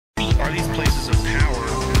are these places of power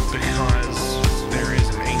because there is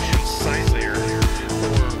an ancient site there,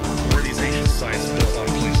 or were these ancient sites built on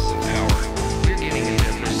places of power? We're getting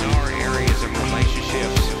into bizarre areas of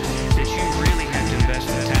relationships that you really have to invest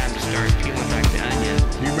the time to start peeling back the onion.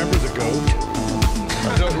 Do you remember the goat?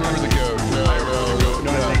 I don't remember the goat. No.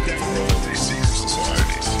 I think that's all these secret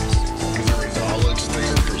societies. Because every knowledge they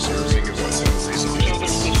are preserving is what's in these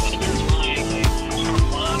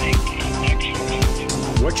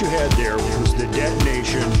What you had there was the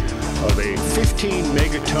detonation of a 15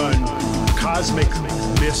 megaton cosmic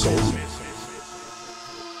missile.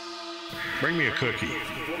 Bring me a cookie.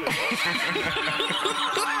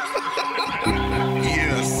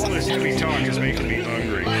 Yes. All this heavy talk is making me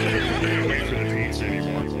hungry. I can't wait for the pizza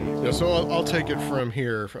anymore. Yeah, so I'll take it from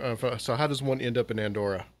here. So how does one end up in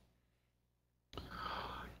Andorra?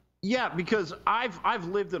 Yeah, because I've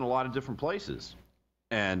lived in a lot of different places,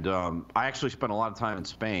 and I actually spent a lot of time in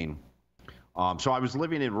Spain. So I was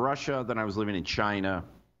living in Russia, then I was living in China,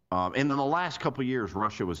 and in the last couple of years,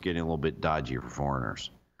 Russia was getting a little bit dodgy for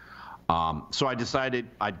foreigners. So I decided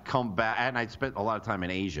I'd come back, and I'd spent a lot of time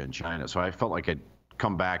in Asia and China, so I felt like I'd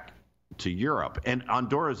come back to Europe. And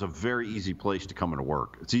Andorra is a very easy place to come and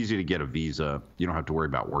work. It's easy to get a visa. You don't have to worry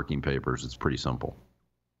about working papers. It's pretty simple.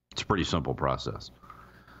 It's a pretty simple process.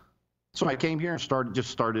 So I came here and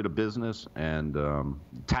started a business, and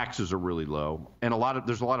taxes are really low, and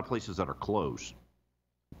there's a lot of places that are closed.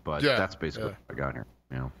 But that's basically what I got here.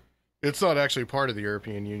 It's not actually part of the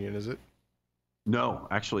European Union, is it? No,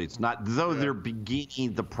 actually, it's not. Though they're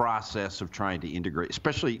beginning the process of trying to integrate.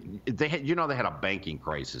 Especially, they had a banking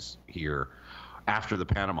crisis here after the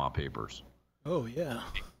Panama Papers. Oh yeah.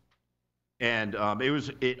 And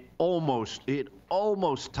it almost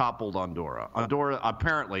toppled Andorra. Andorra,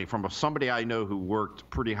 apparently, from somebody I know who worked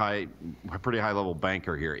pretty high level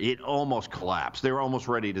banker here, it almost collapsed. They were almost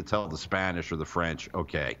ready to tell the Spanish or the French,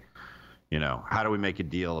 okay, how do we make a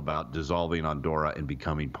deal about dissolving Andorra and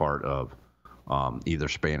becoming part of either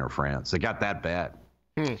Spain or France? They got that bad.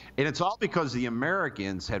 And it's all because the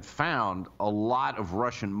Americans had found a lot of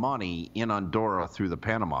Russian money in Andorra through the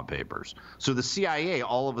Panama Papers. So the CIA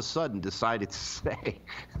all of a sudden decided to say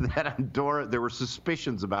that there were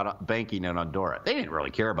suspicions about banking in Andorra. They didn't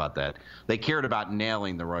really care about that. They cared about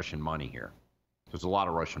nailing the Russian money here. There's a lot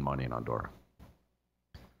of Russian money in Andorra.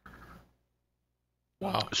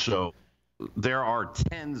 Wow. So there are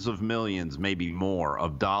tens of millions, maybe more,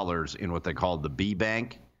 of dollars in what they call the B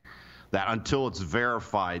Bank. That until it's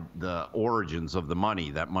verified the origins of the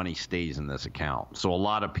money, that money stays in this account. So a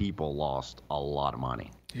lot of people lost a lot of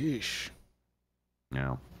money. Yeesh.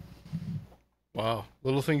 Yeah. Wow.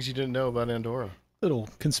 Little things you didn't know about Andorra. Little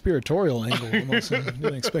conspiratorial angle almost. I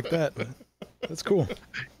didn't expect that, but that's cool.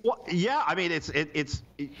 Well, yeah. I mean, I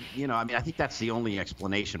think that's the only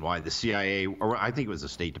explanation why the CIA, or I think it was the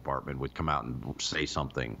State Department, would come out and say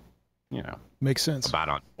something, makes sense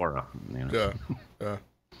about Andorra. Yeah.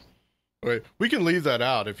 Wait, we can leave that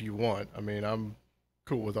out if you want. I mean, I'm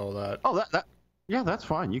cool with all that. Oh, yeah, that's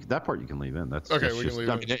fine. That part you can leave in. That's okay. We can leave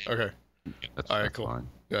it. Okay. That's cool. Fine.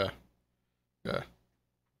 Yeah.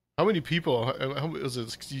 How many people? How was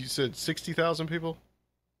it? You said 60,000 people.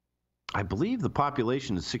 I believe the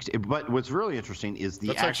population is 60. But what's really interesting is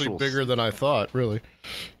that's actually bigger than I thought. Really.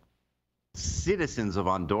 Citizens of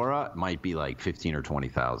Andorra might be like 15 or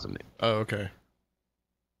 20,000. Oh, okay.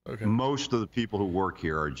 Okay. Most of the people who work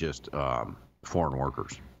here are just foreign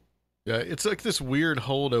workers. Yeah, it's like this weird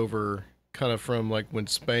holdover kind of from like when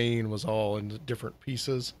Spain was all in different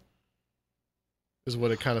pieces, is what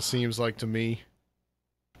it kind of seems like to me.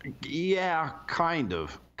 Yeah, kind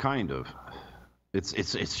of. It's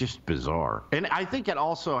just bizarre. And I think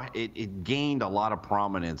it gained a lot of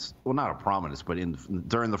prominence. Well, not a prominence, but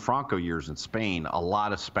during the Franco years in Spain, a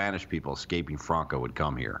lot of Spanish people escaping Franco would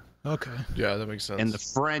come here. Okay. Yeah, that makes sense. And the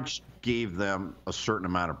French gave them a certain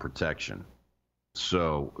amount of protection,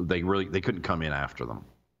 so they couldn't come in after them.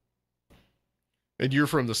 And you're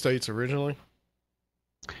from the States originally?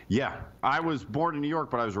 Yeah, I was born in New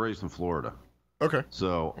York, but I was raised in Florida. Okay.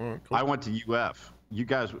 So cool. I went to UF. You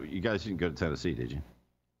guys didn't go to Tennessee, did you?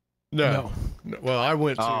 No. Well,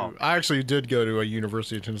 I actually did go to a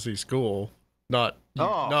University of Tennessee school, not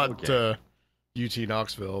UT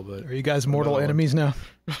Knoxville, but are you guys mortal enemies now?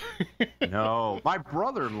 No, my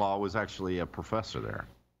brother-in-law was actually a professor there.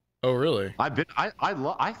 Oh, really? I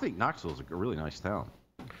think Knoxville is a really nice town.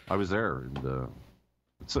 I was there, and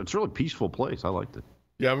it's a really peaceful place. I liked it.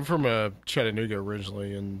 Yeah, I'm from Chattanooga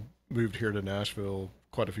originally, and moved here to Nashville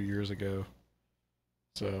quite a few years ago.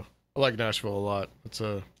 So I like Nashville a lot.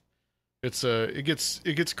 It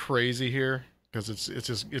gets crazy here because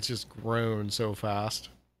it's just grown so fast.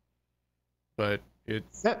 but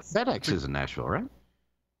FedEx is in Nashville, right?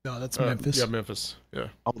 No, that's Memphis. Yeah, Memphis. Yeah.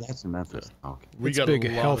 Oh, that's in Memphis. Yeah. Okay. We It's got big a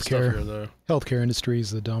lot of stuff healthcare. here, though. Healthcare industry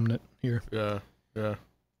is the dominant here. Yeah.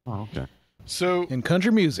 Oh, okay. So, And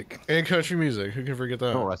country music. and country music. Who can forget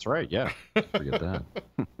that? Oh, that's right. Yeah. Forget that.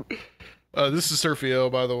 This is Surfy L,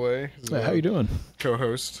 by the way. He's How you doing?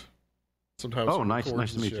 Co-host. Sometimes. Oh, he nice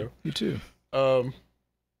records to the meet show. you. You too.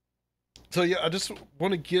 So yeah, I just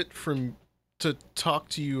want to get to talk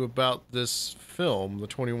to you about this film, The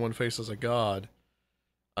 21 Faces of God.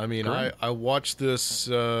 I mean, Great. I watched this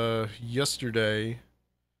yesterday.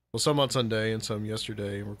 Well, some on Sunday and some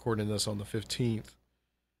yesterday. I'm recording this on the 15th.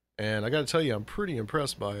 And I got to tell you, I'm pretty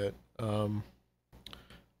impressed by it.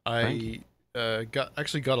 I got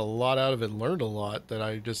a lot out of it and learned a lot that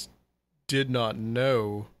I just did not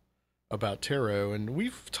know about tarot. And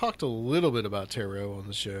we've talked a little bit about tarot on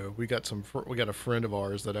the show. We got a friend of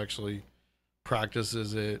ours that actually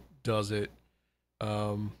practices it, does it.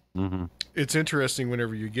 Mm-hmm. It's interesting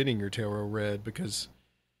whenever you're getting your tarot read, because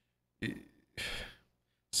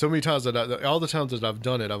so many times all the times that I've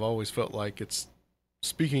done it, I've always felt like it's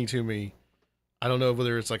speaking to me. I don't know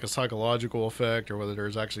whether it's like a psychological effect or whether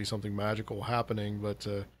there's actually something magical happening, but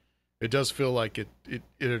it does feel like it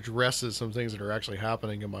addresses some things that are actually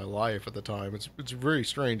happening in my life at the time. It's a very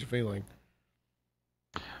strange feeling.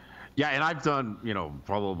 Yeah, and I've done,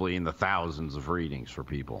 probably in the thousands of readings for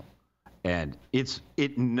people, and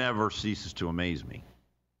it never ceases to amaze me.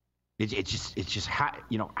 It's just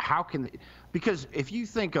how can, because if you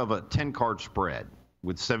think of a 10-card spread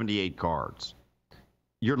with 78 cards,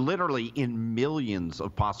 you're literally in millions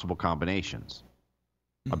of possible combinations.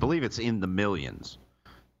 I believe it's in the millions.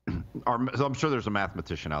 I'm sure there's a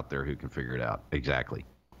mathematician out there who can figure it out exactly.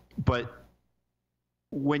 But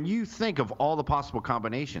when you think of all the possible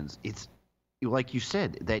combinations, it's like you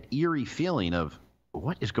said, that eerie feeling of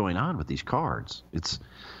what is going on with these cards. It's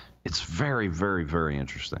very, very, very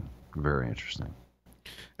interesting. Very interesting.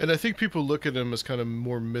 And I think people look at them as kind of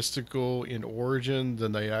more mystical in origin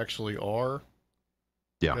than they actually are.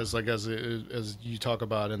 Yeah. Because as you talk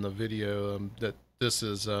about in the video, that this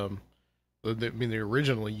is they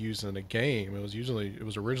originally used in a game. It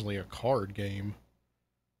was originally a card game.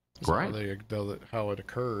 That's right. How it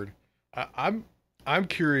occurred. I'm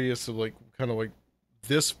curious of like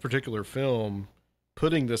this particular film,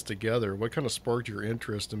 putting this together. What kind of sparked your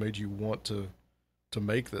interest and made you want to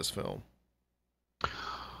make this film?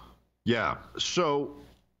 Yeah. So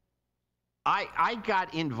I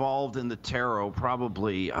got involved in the tarot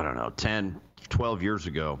probably, 10, 12 years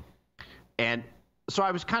ago. And so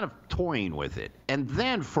I was kind of toying with it. And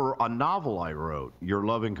then for a novel I wrote, Your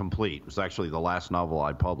Love Incomplete, was actually the last novel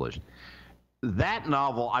I published. That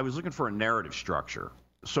novel, I was looking for a narrative structure.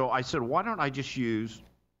 So I said, why don't I just use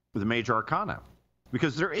the Major Arcana?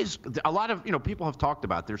 Because there is a lot of, people have talked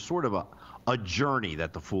about, there's sort of a journey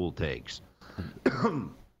that the Fool takes.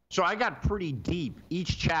 So I got pretty deep.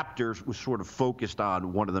 Each chapter was sort of focused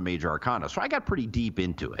on one of the Major Arcana. So I got pretty deep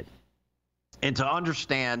into it. And to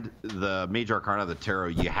understand the Major Arcana of the Tarot,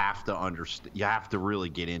 you have to really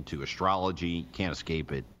get into astrology. Can't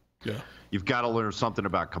escape it. Yeah. You've got to learn something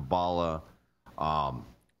about Kabbalah.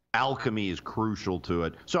 Alchemy is crucial to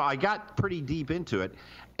it. So I got pretty deep into it.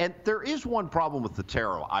 And there is one problem with the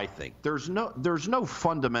tarot, I think. There's no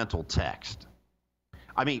fundamental text.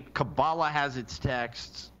 I mean, Kabbalah has its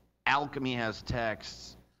texts. Alchemy has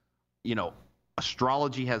texts.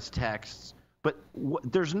 Astrology has texts. But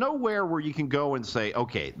there's nowhere where you can go and say,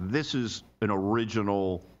 okay, this is an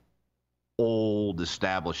original, old,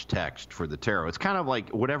 established text for the tarot. It's kind of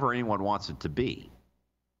like whatever anyone wants it to be.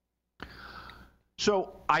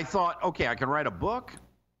 So I thought, okay, I can write a book.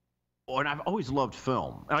 And I've always loved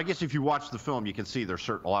film. And I guess if you watch the film, you can see there's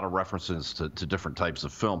a lot of references to different types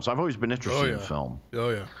of film. So I've always been interested in film.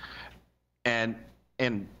 Oh, yeah.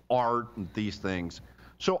 And art and these things.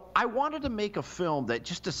 So I wanted to make a film that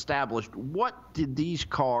just established what did these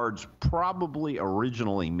cards probably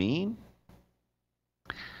originally mean,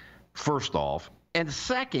 first off. And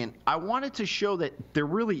second, I wanted to show that there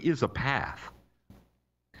really is a path.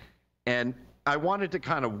 And I wanted to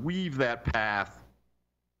kind of weave that path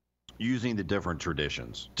using the different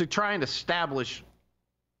traditions to try and establish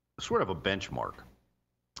sort of a benchmark.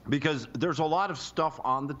 Because there's a lot of stuff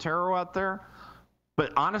on the tarot out there,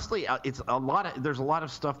 but honestly, there's a lot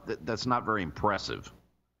of stuff that's not very impressive.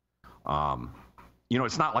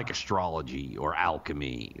 It's not like astrology or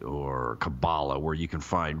alchemy or Kabbalah where you can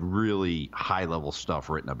find really high-level stuff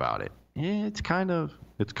written about it. It's kind of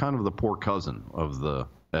the poor cousin of the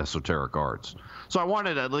esoteric arts. So I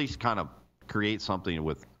wanted to at least kind of create something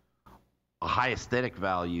with a high aesthetic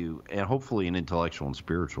value and hopefully an intellectual and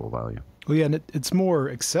spiritual value. Well, yeah, and it's more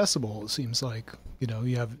accessible. It seems like,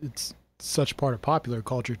 it's such part of popular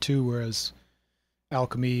culture too, whereas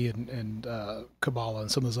alchemy and Kabbalah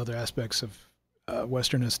and some of those other aspects of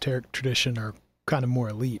Western esoteric tradition are kind of more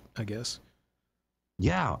elite, I guess.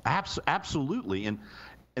 Yeah, absolutely. And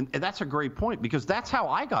that's a great point, because that's how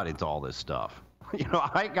I got into all this stuff.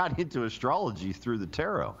 I got into astrology through the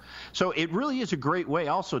tarot. So it really is a great way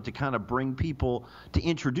also to kind of bring people, to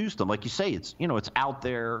introduce them. Like you say, it's out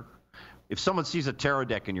there. If someone sees a tarot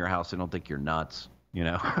deck in your house, they don't think you're nuts,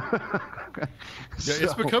 Yeah,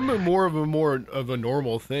 it's becoming more of a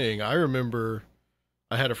normal thing. I remember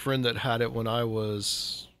I had a friend that had it when I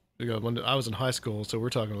was when I was in high school, so we're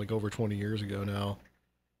talking like over 20 years ago now.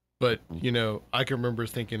 But, I can remember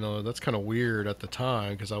thinking, oh, that's kind of weird at the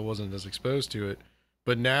time because I wasn't as exposed to it.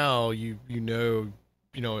 But now, I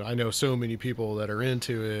know so many people that are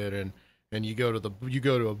into it, and you go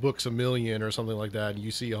to a Books A Million or something like that, and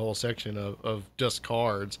you see a whole section of just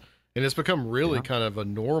cards, and it's become really kind of a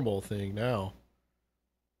normal thing now.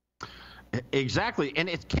 Exactly, and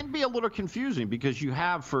it can be a little confusing because you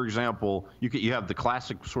have, for example, you have the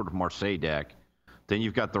classic sort of Marseille deck. Then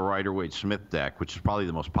you've got the Rider-Waite Smith deck, which is probably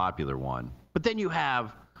the most popular one. But then you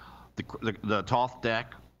have the Thoth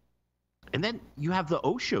deck, and then you have the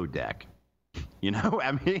Osho deck.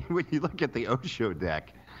 I mean, when you look at the Osho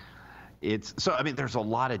deck, there's a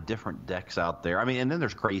lot of different decks out there. I mean, and then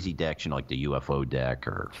there's crazy decks, like the UFO deck,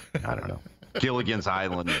 or I don't know, Gilligan's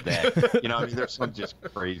Island deck. There's some just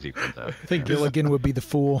crazy for that. I think Gilligan would be the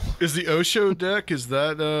fool. Is the Osho deck? Is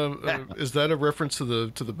that a reference to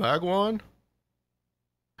the Bhagwan?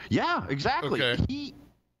 Yeah, exactly. Okay.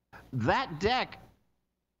 That deck,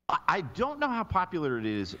 I don't know how popular it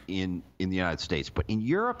is in the United States, but in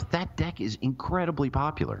Europe, that deck is incredibly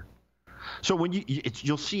popular. So when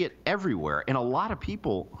you'll see it everywhere, and a lot of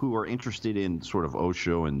people who are interested in sort of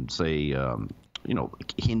Osho and say,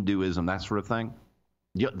 Hinduism, that sort of thing,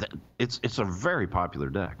 it's a very popular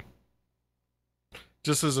deck.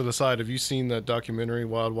 Just as an aside, have you seen that documentary,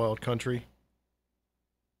 Wild Wild Country?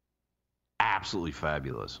 Absolutely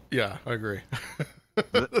fabulous. Yeah, I agree.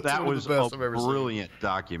 That was a brilliant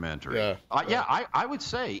documentary. Yeah, I would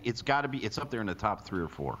say it's up there in the top 3 or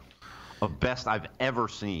 4 of best I've ever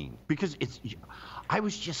seen, because I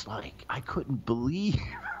was just like, I couldn't believe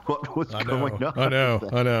what was going on. I know.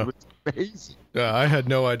 It was amazing. Yeah, I had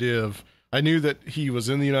no idea I knew that he was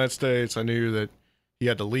in the United States. I knew that he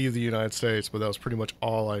had to leave the United States, but that was pretty much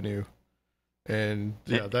all I knew. And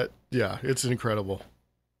it's incredible.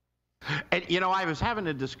 And I was having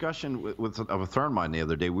a discussion with a friend of mine the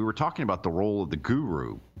other day. We were talking about the role of the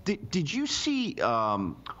guru. Did you see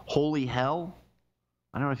Holy Hell?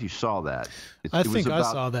 I don't know if you saw that. I think I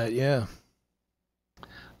saw that. Yeah.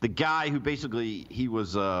 The guy who basically he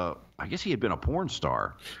was I guess he had been a porn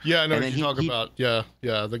star. Yeah, I know what you're talking about. Yeah.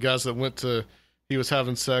 The guys that he was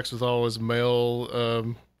having sex with all his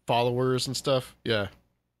male followers and stuff. Yeah.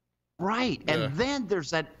 Right. Yeah. And then there's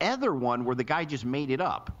that other one where the guy just made it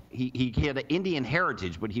up. He had an Indian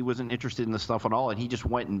heritage, but he wasn't interested in the stuff at all, and he just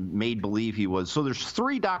went and made believe he was. So there's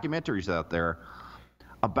 3 documentaries out there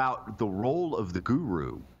about the role of the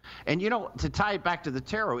guru. And, to tie it back to the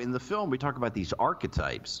tarot, in the film we talk about these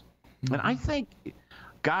archetypes. Mm-hmm. And I think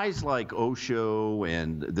guys like Osho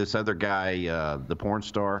and this other guy, the porn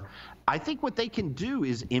star, I think what they can do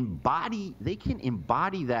is embody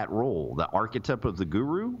that role, the archetype of the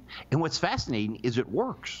guru. And what's fascinating is it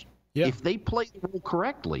works. Yeah. If they play the role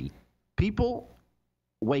correctly, people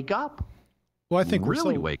wake up. Well, I think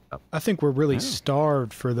wake up. I think we're really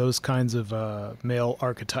starved for those kinds of male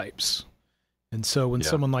archetypes. And so when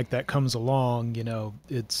someone like that comes along,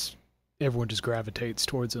 everyone just gravitates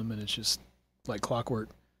towards them, and it's just like clockwork.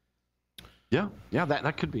 Yeah,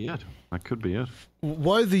 that could be it. That could be it.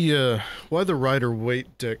 Why the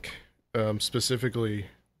Rider-Waite deck specifically?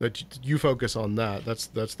 That you focus on that?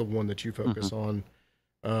 That's the one that you focus on,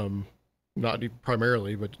 not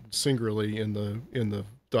primarily, but singularly in the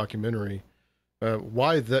documentary.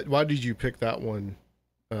 Why did you pick that one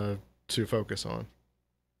to focus on?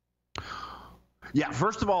 Yeah,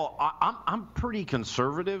 first of all, I'm pretty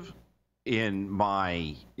conservative in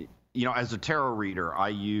my, as a tarot reader, I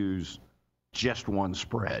use just one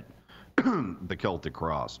spread, the Celtic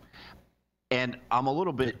Cross. And I'm a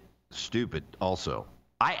little bit stupid also.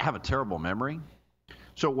 I have a terrible memory.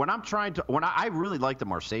 So when I really like the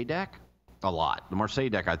Marseille deck a lot. The Marseille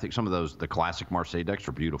deck, I think some of the classic Marseille decks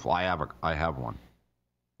are beautiful. I have one.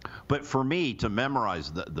 But for me to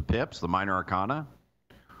memorize the pips, the Minor Arcana,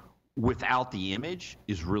 without the image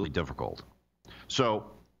is really difficult. So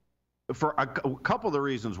for a couple of the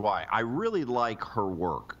reasons why. I really like her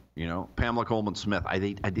work. You know, Pamela Coleman Smith. I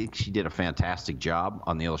think she did a fantastic job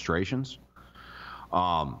on the illustrations.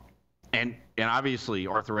 And obviously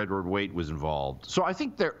Arthur Edward Waite was involved. So I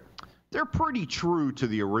think they're pretty true to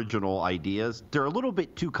the original ideas. They're a little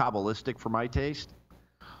bit too Kabbalistic for my taste.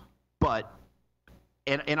 But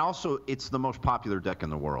and also it's the most popular deck in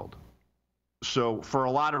the world. So for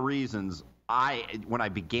a lot of reasons, when I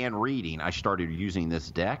began reading, I started using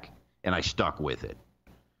this deck and I stuck with it.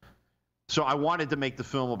 So I wanted to make the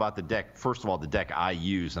film about the deck. First of all, the deck I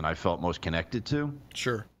use and I felt most connected to.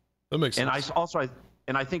 Sure, that makes sense.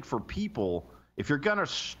 And I think for people, if you're gonna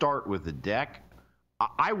start with the deck,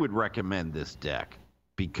 I would recommend this deck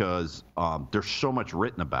because there's so much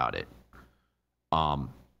written about it.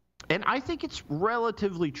 And I think it's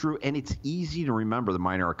relatively true, and it's easy to remember the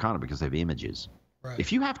Minor Arcana because they have images. Right.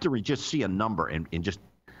 If you have to just see a number and just,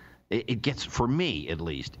 it gets, for me at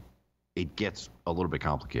least, it gets a little bit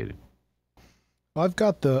complicated. I've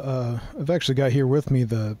got I've actually got here with me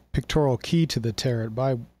the pictorial key to the tarot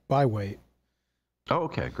by Waite. Oh,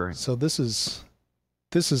 okay, great. So this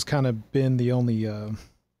has kind of been the only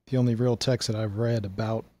real text that I've read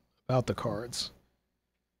about the cards,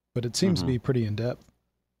 but it seems to be pretty in depth.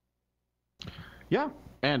 Yeah,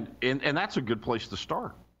 and that's a good place to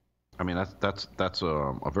start. I mean, that's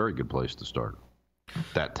a very good place to start.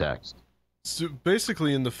 That text. So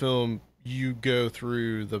basically, in the film, you go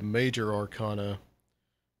through the Major Arcana.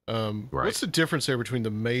 Right. What's the difference there between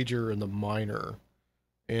the Major and the Minor?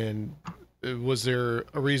 And was there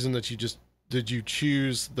a reason that did you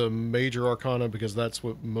choose the Major Arcana because that's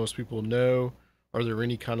what most people know? Are there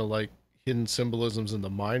any kind of like hidden symbolisms in the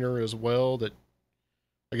Minor as well? That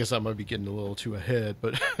I guess I might be getting a little too ahead,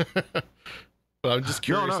 but but I'm just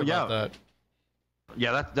curious about that.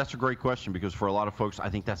 Yeah, that's a great question because for a lot of folks, I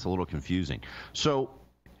think that's a little confusing. So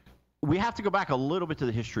we have to go back a little bit to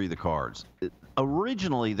the history of the cards.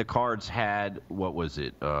 Originally, the cards had, what was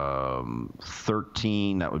it,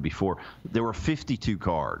 13, that would be 4. There were 52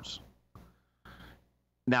 cards.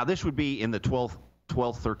 Now, this would be in the 12th,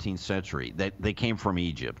 13th century. They came from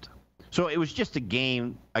Egypt. So it was just a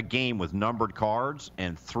game with numbered cards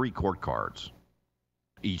and 3 court cards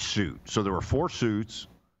each suit. So there were 4 suits,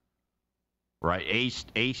 right?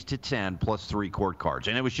 Ace to 10 plus 3 court cards.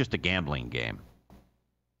 And it was just a gambling game.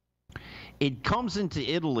 It comes into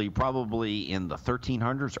Italy probably in the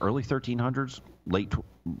 1300s, early 1300s, late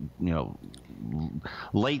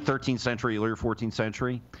 13th century, early 14th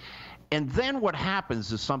century. And then what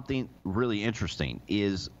happens is something really interesting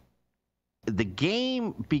is the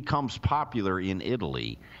game becomes popular in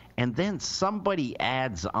Italy, and then somebody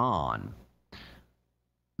adds on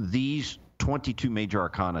these 22 Major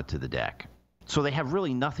Arcana to the deck. So they have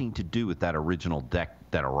really nothing to do with that original deck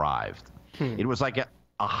that arrived. It was like a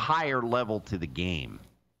higher level to the game.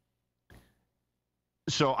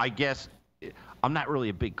 So I guess I'm not really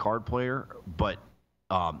a big card player, but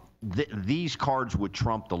these cards would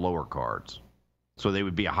trump the lower cards. So they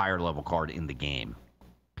would be a higher level card in the game.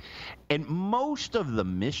 And most of the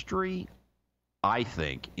mystery, I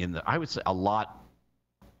think, I would say a lot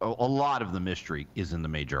of the mystery is in the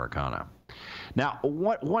Major Arcana. Now,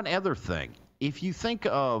 one other thing, if you think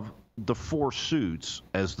of the 4 suits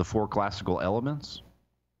as the 4 classical elements,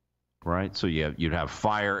 right? So you'd have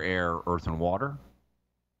fire, air, earth, and water.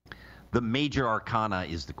 The Major Arcana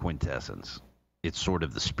is the quintessence. It's sort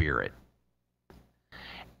of the spirit.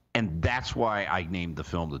 And that's why I named the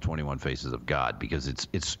film The 21 Faces of God, because it's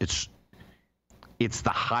the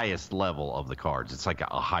highest level of the cards. It's like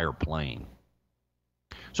a higher plane.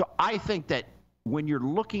 So I think that when you're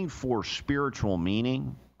looking for spiritual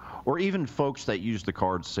meaning, or even folks that use the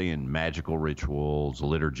cards, say in magical rituals,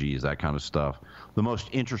 liturgies, that kind of stuff, the most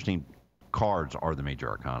interesting cards are the Major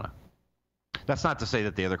Arcana. That's not to say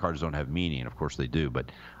that the other cards don't have meaning. Of course they do.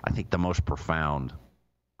 But I think the most profound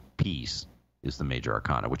piece is the Major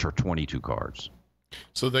Arcana, which are 22 cards.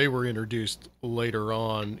 So they were introduced later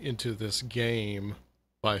on into this game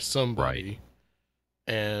by somebody.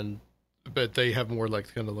 Right. But they have more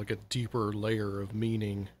like kind of like a deeper layer of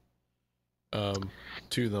meaning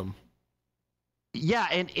to them. Yeah,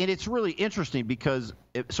 and it's really interesting because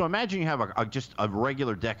so imagine you have just a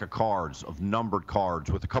regular deck of cards, of numbered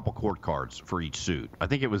cards with a couple court cards for each suit. I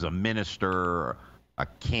think it was a minister, a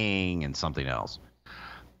king, and something else.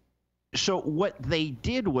 So what they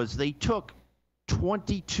did was they took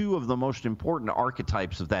 22 of the most important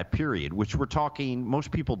archetypes of that period, which we're talking,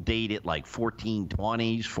 most people date it like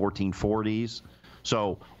 1420s, 1440s.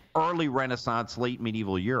 So early Renaissance, late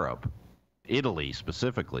medieval Europe, Italy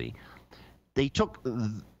specifically. They took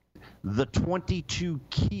the 22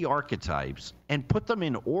 key archetypes and put them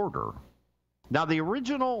in order. Now, the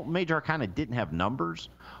original Major Arcana didn't have numbers,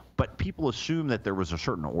 but people assume that there was a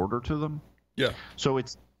certain order to them. Yeah. So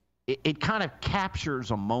it kind of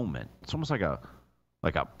captures a moment. It's almost like a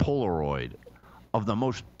Polaroid of the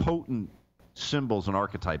most potent symbols and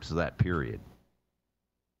archetypes of that period.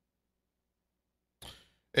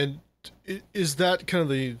 And is that kind of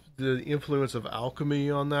the influence of alchemy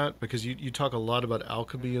on that? Because you talk a lot about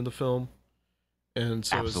alchemy in the film, and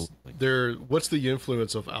so Absolutely. what's the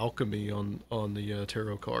influence of alchemy on the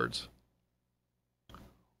tarot cards?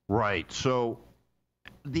 Right. So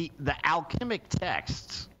the alchemic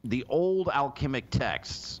texts, the old alchemic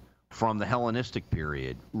texts from the Hellenistic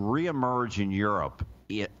period, reemerge in Europe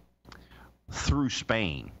through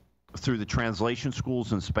Spain, through the translation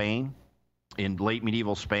schools in Spain, in late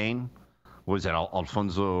medieval Spain. What was that,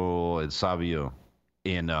 Alfonso and Savio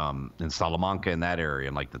in Salamanca, in that area,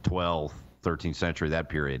 in like the 12th, 13th century, that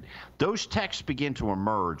period. Those texts begin to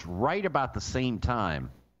emerge right about the same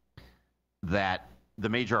time that the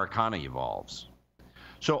Major Arcana evolves.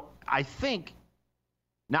 So I think,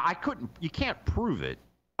 now you can't prove it.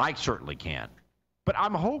 I certainly can't. But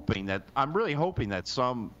I'm really hoping that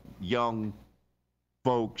some young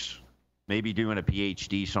folks, maybe doing a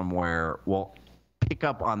PhD somewhere, will pick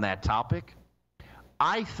up on that topic.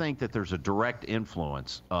 I think that there's a direct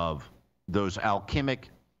influence of those alchemic,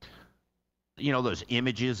 those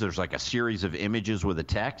images. There's like a series of images with a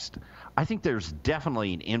text. I think there's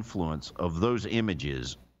definitely an influence of those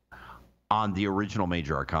images on the original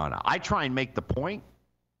Major Arcana. I try and make the point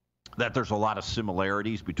that there's a lot of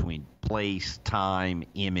similarities between place, time,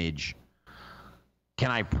 image.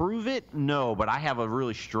 Can I prove it? No, but I have a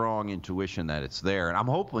really strong intuition that it's there, and I'm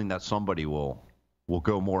hoping that somebody will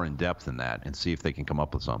go more in depth in that and see if they can come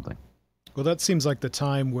up with something. Well, that seems like the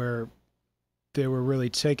time where they were really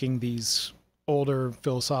taking these older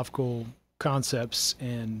philosophical concepts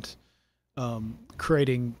and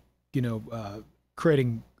creating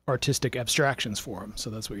artistic abstractions for them. So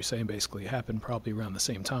that's what you're saying. Basically, it happened probably around the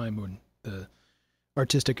same time when the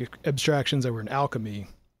artistic abstractions that were in alchemy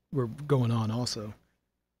were going on also.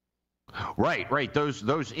 Right.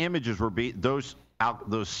 Those images were those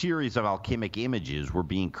series of alchemic images were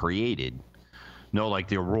being created. Like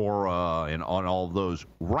the aurora and on all of those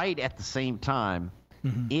right at the same time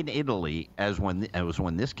in Italy as when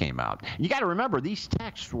this came out. You got to remember, these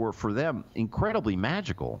texts were for them incredibly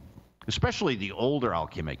magical, especially the older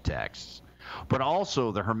alchemic texts, but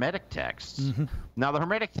also the Hermetic texts. Now, the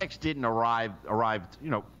Hermetic texts didn't arrived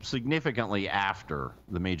significantly after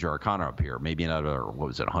the Major Arcana appear, maybe another,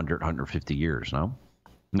 100, 150 years, no,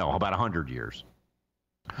 about 100 years.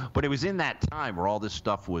 But it was in that time where all this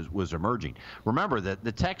stuff was emerging. Remember that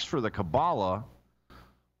the texts for the Kabbalah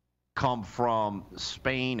come from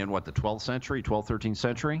Spain in the 12th century, 12th, 13th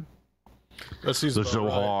century? That seems the about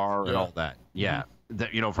Zohar right. and all that. Yeah.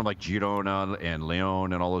 From like Girona and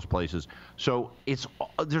Leon and all those places. So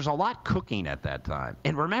there's a lot cooking at that time.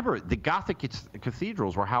 And remember, the Gothic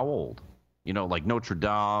cathedrals were how old? Like Notre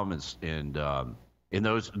Dame and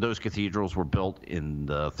those cathedrals were built in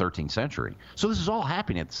the 13th century. So this is all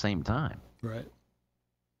happening at the same time. Right.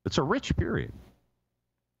 It's a rich period.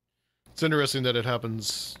 It's interesting that it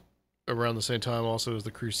happens around the same time also as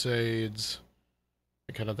the Crusades,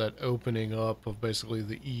 and kind of that opening up of basically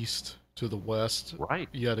the East to the West, right?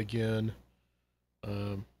 Yet again,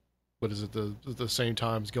 what is it? The same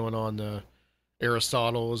time's going on.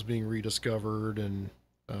 Aristotle is being rediscovered, and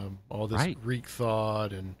all this Greek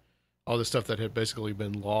thought and all this stuff that had basically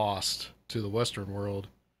been lost to the Western world.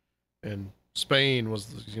 And Spain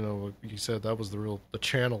was, you said that was the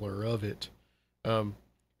channeler of it.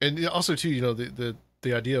 And also too,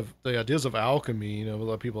 the ideas of alchemy. A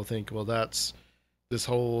lot of people think, well, that's this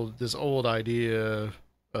old idea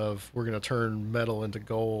of we're going to turn metal into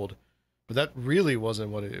gold, but that really wasn't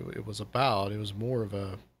what it was about. It was more of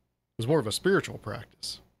a spiritual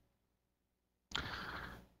practice.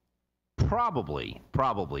 Probably,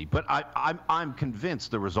 but I'm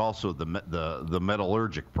convinced there was also the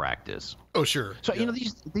metallurgic practice. Oh, sure. So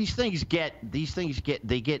these things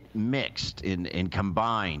get mixed and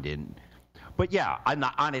combined, but yeah,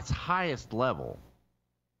 on its highest level,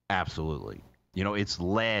 absolutely. It's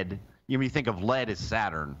lead. You think of lead as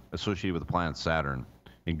Saturn, associated with the planet Saturn,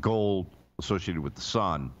 and gold associated with the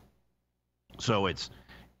sun. So it's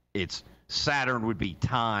Saturn would be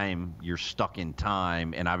time. You're stuck in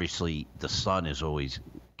time, and obviously the sun is always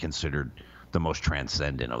considered the most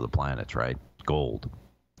transcendent of the planets, right? Gold.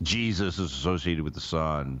 Jesus is associated with the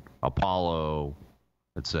sun. Apollo,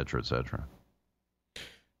 etc., etc.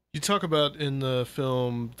 You talk about in the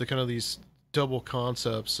film the kind of these double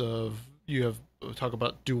concepts of, you have talk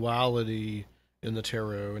about duality in the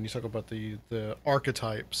tarot, and you talk about the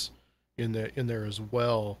archetypes in there as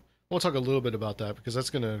well. We'll talk a little bit about that, because that's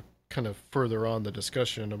going to kind of further on the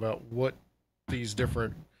discussion about what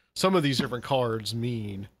some of these different cards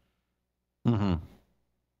mean. Mm-hmm.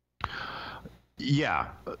 Yeah.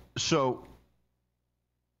 So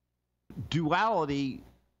duality.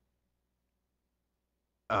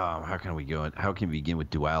 How can we begin with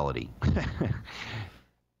duality?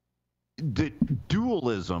 The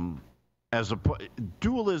dualism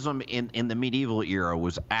in the medieval era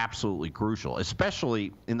was absolutely crucial,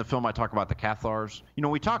 especially in the film I talk about the Cathars. You know,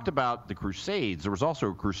 we talked about the Crusades. There was also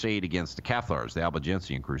a crusade against the Cathars, the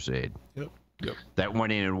Albigensian Crusade. Yep. That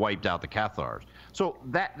went in and wiped out the Cathars. So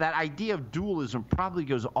that idea of dualism probably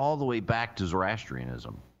goes all the way back to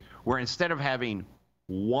Zoroastrianism, where instead of having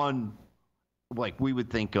one, like we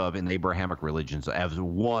would think of in the Abrahamic religions as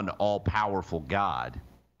one all-powerful God,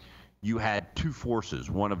 you had two forces,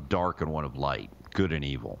 one of dark and one of light, good and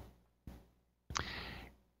evil.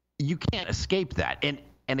 You can't escape that. And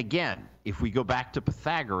again, if we go back to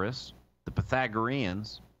Pythagoras, the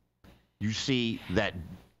Pythagoreans, you see that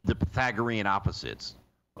the Pythagorean opposites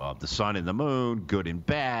of the sun and the moon, good and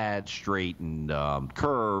bad, straight and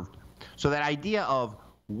curved. So that idea of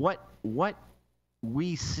what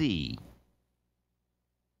we see,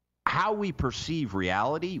 how we perceive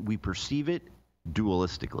reality, we perceive it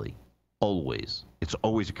dualistically. Always. It's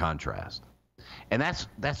always a contrast. And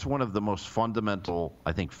that's one of the most fundamental,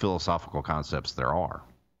 I think, philosophical concepts there are.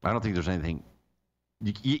 I don't think there's anything...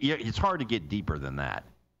 it's hard to get deeper than that.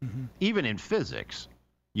 Mm-hmm. Even in physics,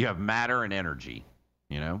 you have matter and energy,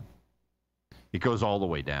 you know? It goes all the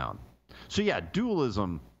way down. So yeah,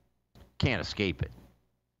 dualism can't escape it.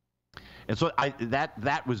 And so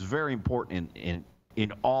that was very important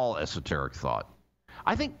in all esoteric thought.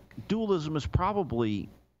 I think dualism is probably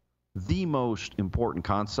the most important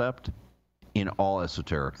concept in all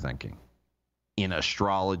esoteric thinking. In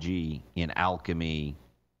astrology, in alchemy,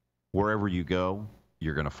 wherever you go,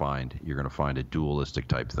 you're going to find a dualistic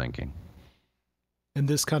type thinking. And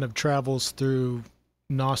this kind of travels through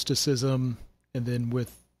Gnosticism, and then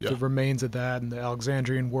with the remains of that and the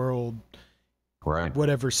Alexandrian world, right?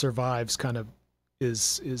 Whatever survives kind of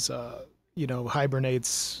is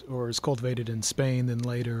hibernates or is cultivated in Spain then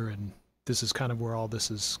later, and this is kind of where all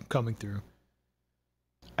this is coming through.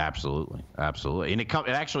 Absolutely. And it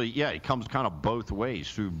comes kind of both ways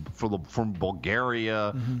from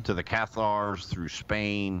Bulgaria to the Cathars through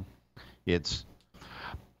Spain. It's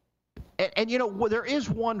and there is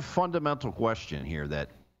one fundamental question here, that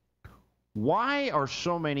why are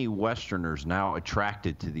so many Westerners now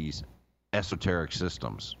attracted to these esoteric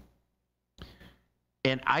systems?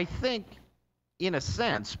 And I think, in a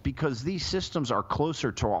sense, because these systems are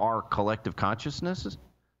closer to our collective consciousnesses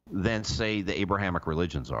than, say, the Abrahamic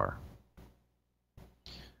religions are.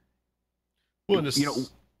 Well, in a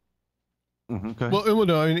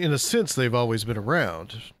sense, they've always been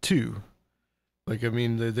around too. Like, I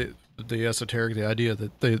mean, the esoteric, the idea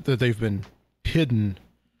that they've been hidden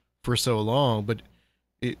for so long, but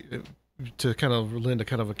to kind of lend a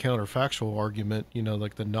kind of a counterfactual argument,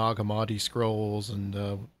 like the Nag Hammadi scrolls and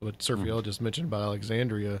what Serfiel just mentioned about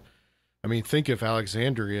Alexandria. I mean, think if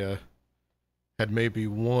Alexandria had maybe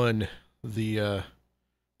won the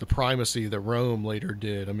primacy that Rome later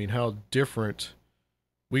did. I mean, how different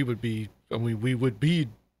we would be. I mean, we would be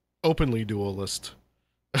openly dualist.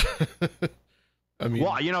 I mean,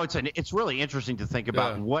 well, it's really interesting to think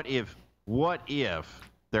about what if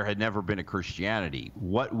there had never been a Christianity?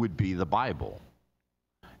 What would be the Bible?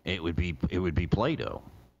 It would be Plato.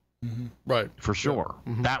 Mm-hmm. Right. For sure.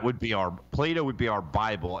 Yeah. Mm-hmm. Plato would be our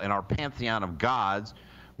Bible, and our pantheon of gods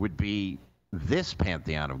would be this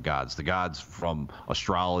pantheon of gods, the gods from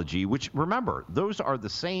astrology, which, remember, those are the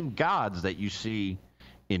same gods that you see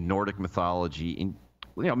in Nordic mythology, in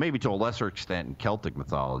maybe to a lesser extent in Celtic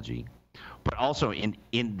mythology, but also in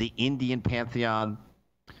the Indian pantheon,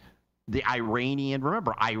 the Iranian.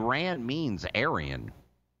 Remember, Iran means Aryan.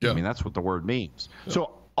 Yeah. I mean, that's what the word means. Yeah.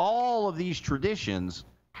 So all of these traditions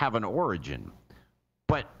have an origin,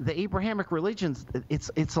 but the Abrahamic religions,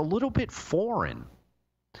 it's a little bit foreign.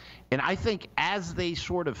 And I think as they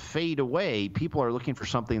sort of fade away, people are looking for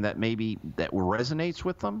something that resonates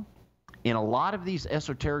with them. And a lot of these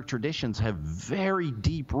esoteric traditions have very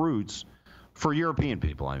deep roots for European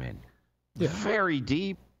people, I mean. Yeah. Very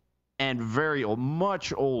deep and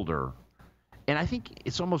much older. And I think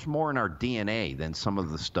it's almost more in our DNA than some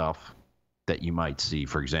of the stuff that you might see,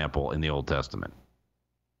 for example, in the Old Testament.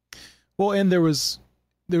 Well, and there was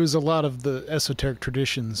a lot of the esoteric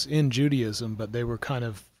traditions in Judaism, but they were kind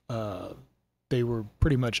of they were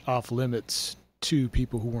pretty much off limits to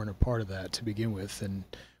people who weren't a part of that to begin with, and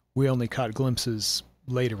we only caught glimpses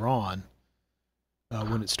later on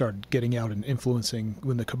when it started getting out and influencing,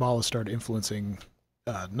 when the Kabbalah started influencing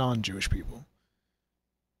non-Jewish people.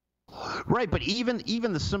 Right, but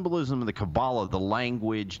even the symbolism of the Kabbalah, the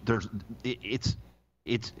language, it's.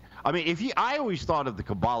 I mean, I always thought of the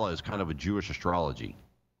Kabbalah as kind of a Jewish astrology,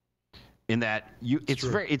 in that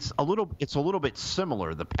it's a little bit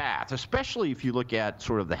similar, the path, especially if you look at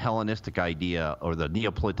sort of the Hellenistic idea or the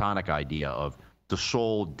Neoplatonic idea of the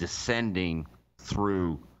soul descending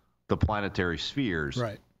through the planetary spheres.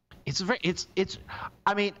 Right.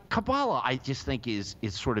 I mean, Kabbalah, I just think is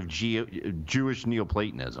sort of Jewish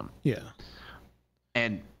Neoplatonism. Yeah.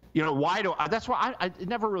 And that's why it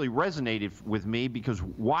never really resonated with me, because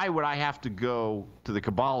why would I have to go to the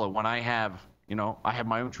Kabbalah when I have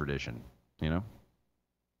my own tradition, So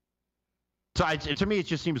to me,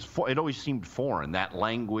 it always seemed foreign, that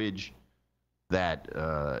language, that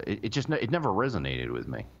it never resonated with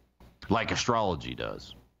me, like astrology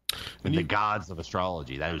does. And the gods of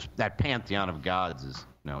astrology, that pantheon of gods is,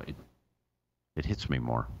 it hits me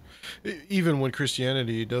more. Even when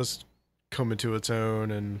Christianity does come into its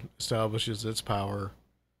own and establishes its power,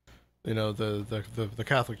 the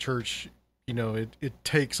Catholic Church, it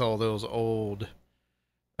takes all those old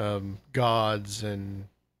gods and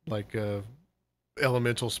like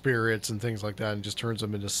elemental spirits and things like that and just turns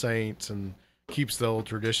them into saints and keeps the old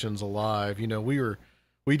traditions alive.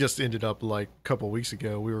 We just ended up, like a couple of weeks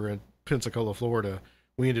ago, we were in Pensacola, Florida.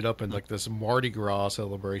 We ended up in like this Mardi Gras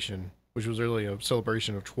celebration, which was really a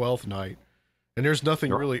celebration of 12th night. And there's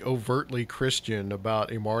nothing really overtly Christian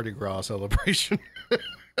about a Mardi Gras celebration.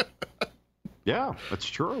 Yeah, that's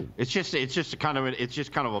true. It's a kind of a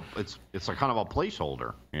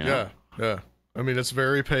placeholder. Yeah. I mean, it's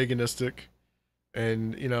very paganistic,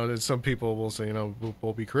 and some people will say,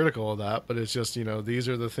 we'll be critical of that, but it's just, these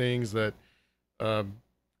are the things that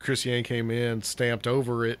Christianity came in, stamped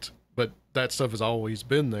over it, but that stuff has always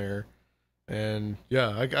been there. And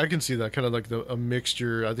yeah, I can see that kind of like a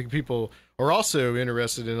mixture. I think people are also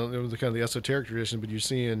interested in the kind of the esoteric tradition, but you're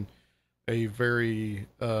seeing a very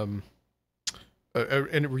and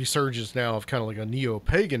it resurges now of kind of like a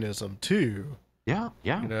neo-paganism too. Yeah.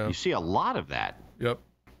 You see a lot of that. Yep.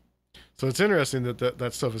 So it's interesting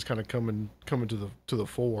that stuff is kind of coming to the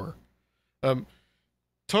fore. Talk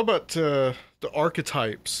about the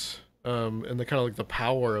archetypes and the kind of like the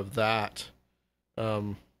power of that.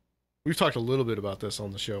 We've talked a little bit about this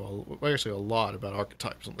on the show. Actually, a lot about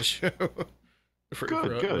archetypes on the show for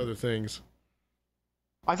other things.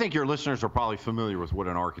 I think your listeners are probably familiar with what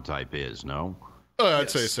an archetype is, no?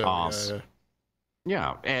 I'd say so.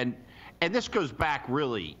 Yeah, and this goes back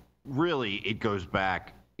really, it goes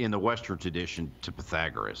back in the Western tradition to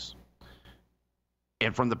Pythagoras.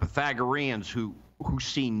 And from the Pythagoreans who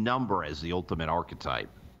see number as the ultimate archetype,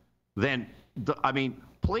 then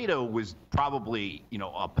Plato was probably,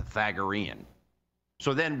 a Pythagorean.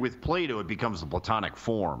 So then with Plato, it becomes the Platonic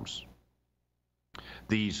forms,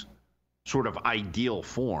 these sort of ideal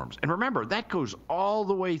forms. And remember, that goes all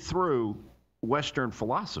the way through Western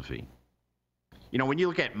philosophy. When you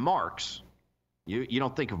look at Marx, you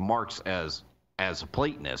don't think of Marx as a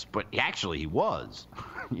Platonist, but actually he was.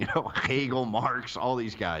 Hegel, Marx, all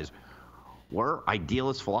these guys were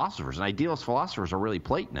idealist philosophers, and idealist philosophers are really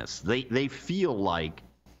Platonists. They feel like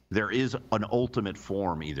there is an ultimate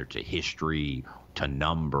form, either to history, to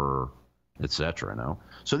number, etc. No,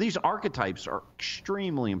 so these archetypes are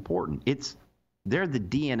extremely important. They're the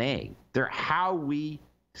DNA. They're how we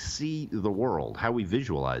see the world, how we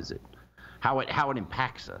visualize it, how it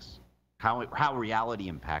impacts us, how reality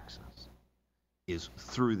impacts us, is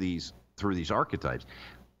through these archetypes.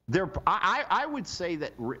 I would say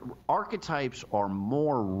that archetypes are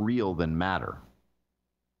more real than matter.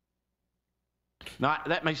 Now,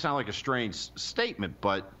 that may sound like a strange statement,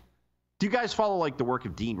 but do you guys follow like the work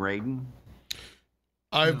of Dean Radin?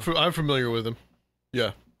 I'm familiar with him.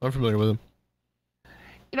 Yeah, I'm familiar with him.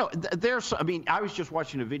 I was just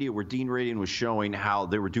watching a video where Dean Radin was showing how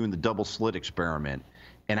they were doing the double slit experiment,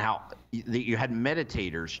 and how you had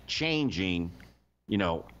meditators changing,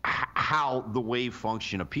 how the wave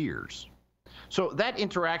function appears. So that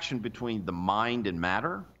interaction between the mind and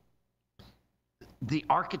matter, the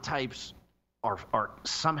archetypes are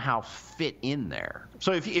somehow fit in there.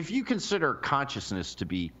 So if you consider consciousness to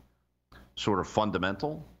be sort of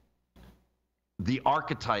fundamental, the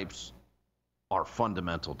archetypes are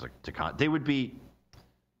fundamental to they would be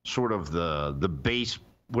sort of the base.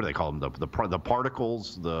 What do they call them? The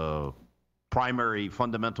particles, the primary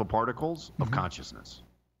fundamental particles of consciousness.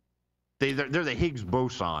 They're the Higgs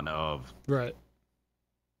boson of Right.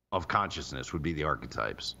 consciousness would be the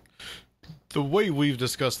archetypes. The way we've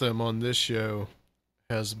discussed them on this show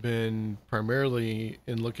has been primarily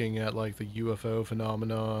in looking at like the UFO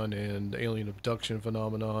phenomenon and alien abduction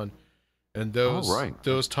phenomenon and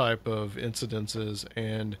those type of incidences,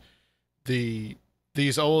 and this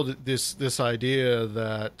idea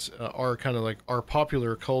that our kind of like our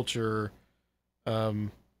popular culture,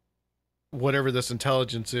 whatever this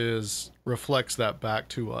intelligence is, reflects that back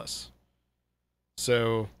to us.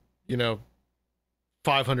 So,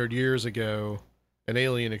 500 years ago, an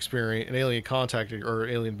alien contact or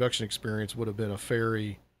alien abduction experience would have been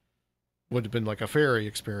like a fairy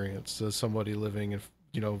experience as somebody living in,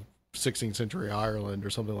 16th century Ireland or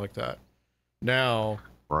something like that. Now,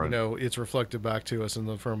 right. It's reflected back to us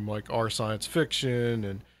from like our science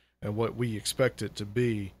fiction and what we expect it to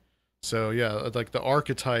be. So yeah, like the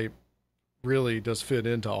archetype really does fit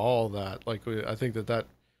into all that. Like, I think that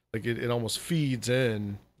like it almost feeds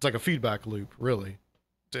in. It's like a feedback loop, really.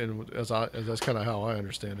 And that's kind of how I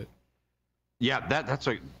understand it. Yeah, that's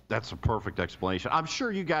a perfect explanation. I'm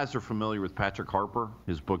sure you guys are familiar with Patrick Harper,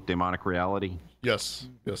 his book Demonic Reality. Yes.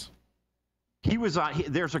 He was on.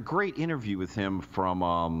 There's a great interview with him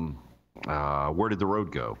from Where Did the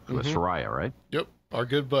Road Go? Soraya, right? Yep, our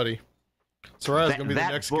good buddy. Soraya's gonna be the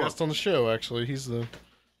next guest on the show. Actually, he's the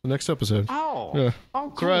next episode. Oh, yeah.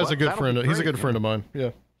 Oh, cool. Soraya's a good friend. He's a good friend of mine.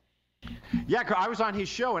 Yeah. Yeah, I was on his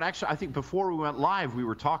show, and actually, I think before we went live, we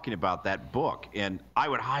were talking about that book, and I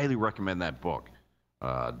would highly recommend that book,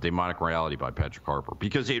 Demonic Reality by Patrick Harper,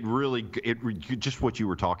 because it just what you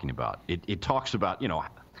were talking about. It talks about,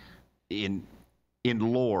 in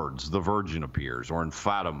Lourdes, the Virgin appears, or in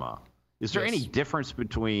Fatima. Is there any difference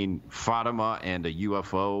between Fatima and a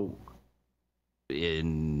UFO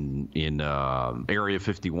in Area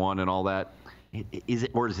 51 and all that? Is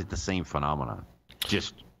it the same phenomenon,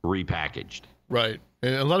 just repackaged? Right.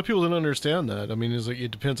 And a lot of people don't understand that. I mean, it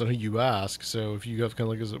depends on who you ask. So if you have kind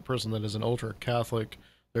of like as a person that is an ultra Catholic,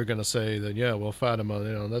 they're going to say that, yeah, well, Fatima,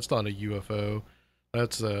 that's not a UFO.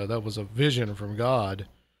 That was a vision from God.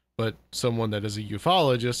 But someone that is a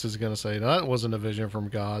ufologist is going to say, no, that wasn't a vision from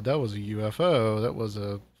God. That was a UFO. That was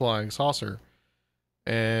a flying saucer.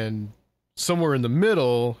 And somewhere in the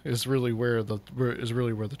middle is really where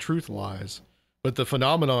the truth lies. But the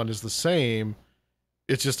phenomenon is the same.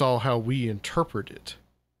 It's just all how we interpret it.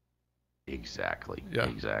 Exactly. Yeah.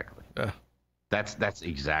 Exactly. Yeah. That's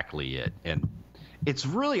exactly it. And it's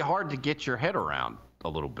really hard to get your head around a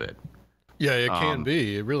little bit. Yeah, it can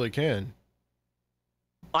be. It really can.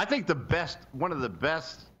 I think one of the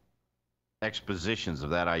best expositions of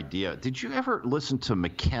that idea. Did you ever listen to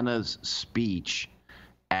McKenna's speech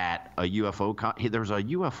at a UFO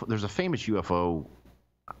there's a famous UFO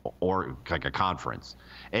or like a conference,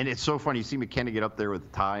 and it's so funny. You see McKenna get up there with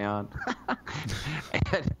the tie on,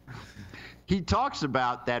 and he talks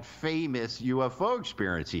about that famous UFO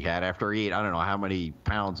experience he had after he ate I don't know how many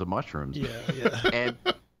pounds of mushrooms. Yeah. And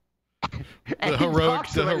the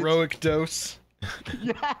heroic dose.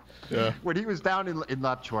 Yeah. When he was down in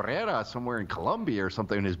La Chorrera, somewhere in Colombia or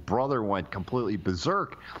something, and his brother went completely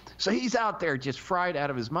berserk. So he's out there just fried out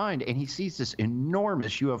of his mind, and he sees this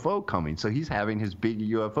enormous UFO coming. So he's having his big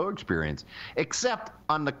UFO experience. Except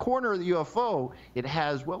on the corner of the UFO, it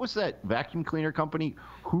has, what was that vacuum cleaner company?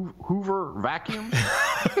 Hoover Vacuum?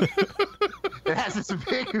 It has this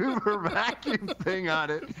big Hoover vacuum thing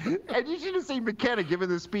on it. And you should have seen McKenna giving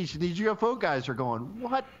this speech. And these UFO guys are going,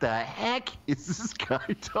 what the heck is this guy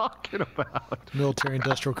talking about? Military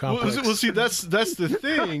industrial complex. Well, see, that's the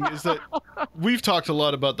thing, is that we've talked a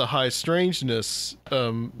lot about the high strangeness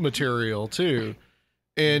material too.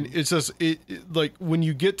 And it's just, like when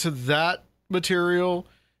you get to that material,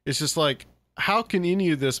 it's just like, how can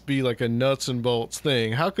any of this be like a nuts and bolts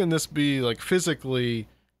thing? How can this be like physically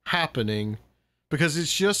happening? Because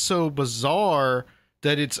it's just so bizarre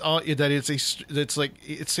that it's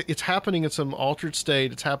happening in some altered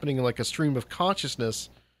state. It's happening in like a stream of consciousness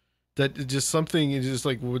that just something is just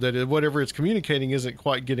like that whatever it's communicating isn't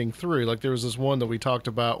quite getting through. Like there was this one that we talked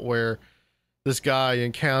about where this guy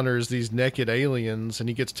encounters these naked aliens and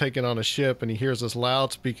he gets taken on a ship and he hears this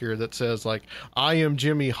loudspeaker that says like, I am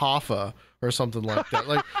Jimmy Hoffa or something like that.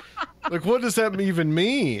 like what does that even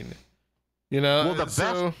mean? Well,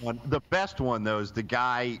 the best one though is the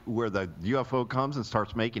guy where the UFO comes and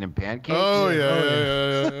starts making him pancakes. Oh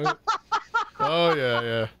yeah. Oh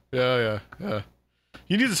yeah.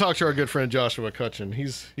 You need to talk to our good friend Joshua Cutchin.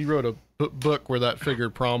 He wrote a book where that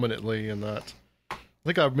figured prominently in that. I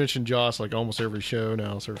think I've mentioned Josh like almost every show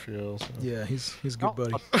now, Sergio. So. Yeah, he's a good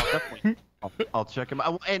buddy. I'll check him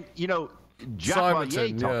out. And Jacques Vallée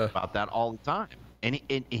Simonton, talks yeah. about that all the time, and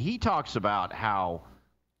he talks about how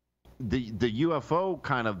the UFO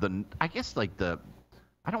kind of I guess like I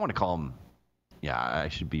don't want to call them. Yeah, I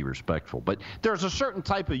should be respectful, but there's a certain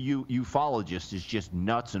type of ufologist is just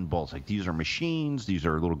nuts and bolts. Like these are machines, these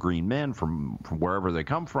are little green men from wherever they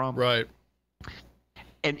come from. Right.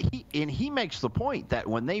 And he makes the point that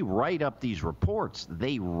when they write up these reports,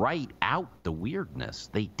 they write out the weirdness.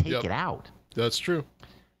 They take it out. That's true.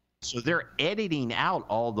 So they're editing out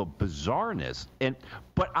all the bizarreness.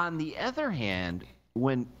 But on the other hand,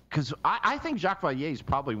 because I think Jacques Vallée is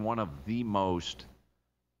probably one of the most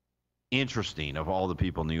interesting of all the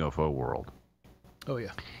people in the UFO world. Oh,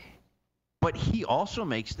 yeah. But he also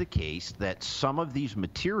makes the case that some of these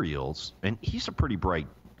materials, and he's a pretty bright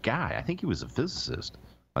guy. I think he was a physicist.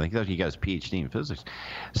 I think that he got his PhD in physics.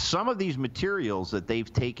 Some of these materials that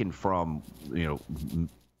they've taken from,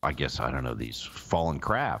 I guess, I don't know, these fallen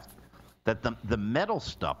craft, that the metal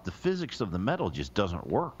stuff, the physics of the metal just doesn't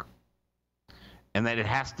work. And that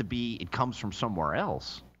it comes from somewhere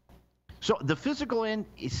else. So the physical end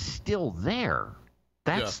is still there.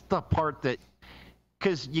 That's the part that,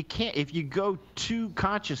 because you can't, if you go too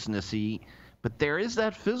consciousness-y, but there is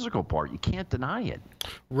that physical part. You can't deny it.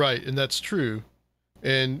 Right, and that's true.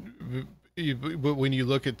 And when you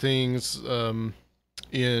look at things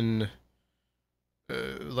in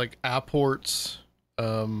like apports,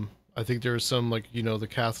 I think there's some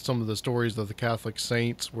some of the stories of the Catholic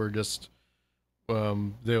saints where just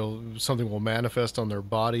something will manifest on their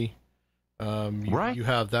body. You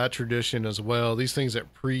have that tradition as well. These things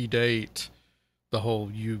that predate the whole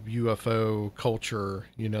UFO culture,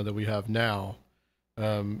 that we have now.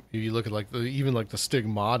 You look at even the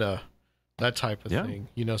stigmata, that type of thing,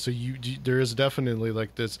 so there is definitely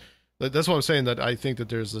like this. That's why I'm saying that I think that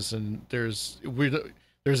there's an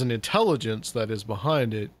intelligence that is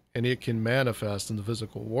behind it, and it can manifest in the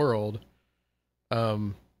physical world.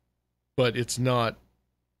 But it's not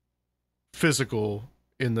physical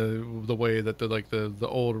in the way that the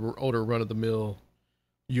older run of the mill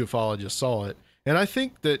ufologists saw it. And I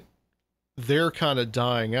think that they're kind of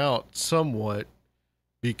dying out somewhat,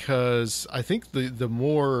 because I think the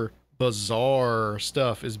more bizarre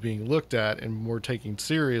stuff is being looked at and more taken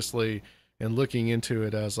seriously and looking into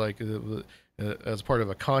it as as part of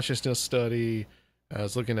a consciousness study,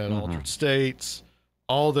 as looking at altered states,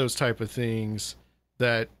 all those type of things,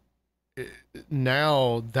 that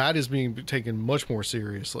now that is being taken much more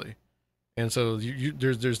seriously. And so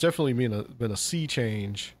there's definitely been a sea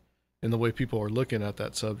change in the way people are looking at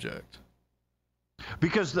that subject.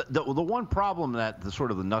 Because the one problem that the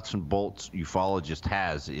sort of the nuts and bolts ufologist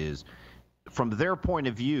has is, from their point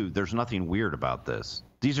of view, there's nothing weird about this.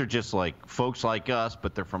 These are just like folks like us,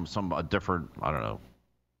 but they're from a different, I don't know,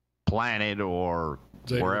 planet or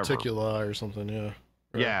wherever. Reticuli or something, yeah.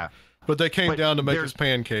 Right. Yeah. But they came down to make us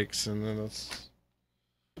pancakes, and then that's...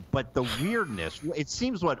 But the weirdness, it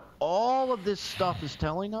seems what all of this stuff is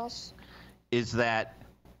telling us is that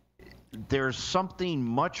there's something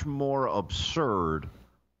much more absurd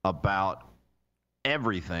about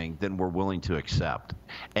everything than we're willing to accept.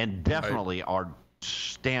 And definitely our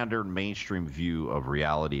standard mainstream view of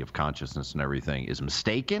reality, of consciousness and everything is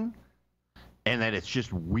mistaken, and that it's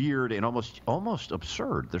just weird and almost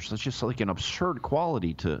absurd. There's just like an absurd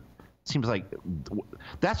quality to... Seems like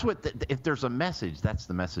that's what, if there's a message, that's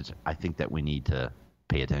the message I think that we need to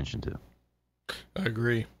pay attention to. I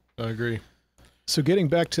agree. So getting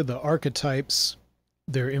back to the archetypes,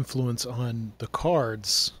 their influence on the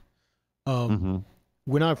cards, when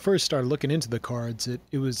I first started looking into the cards,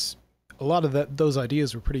 it was a lot of those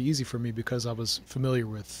ideas were pretty easy for me because I was familiar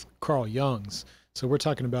with Carl Jung's. So we're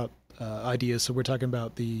talking about ideas. So we're talking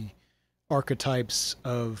about the archetypes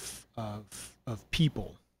of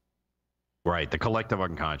people. Right, the collective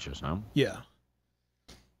unconscious, no? Yeah.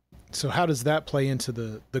 So how does that play into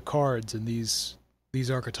the cards and these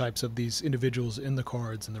archetypes of these individuals in the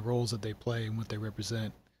cards and the roles that they play and what they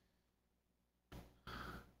represent?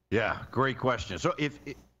 Yeah, great question. So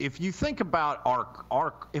if you think about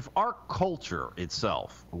our culture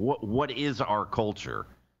itself, what is our culture,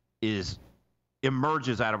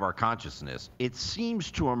 emerges out of our consciousness, it seems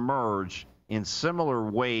to emerge in similar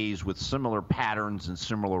ways with similar patterns and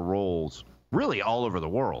similar roles, really all over the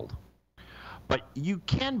world. But you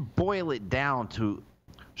can boil it down to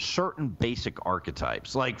certain basic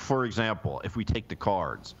archetypes. Like, for example, if we take the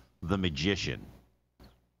cards, the magician.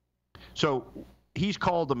 So he's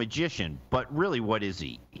called a magician, but really what is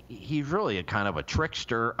he? He's really a kind of a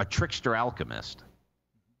trickster alchemist.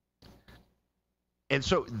 And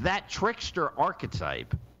so that trickster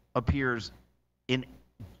archetype appears in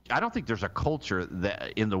there's a culture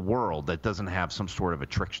that in the world that doesn't have some sort of a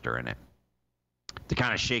trickster in it to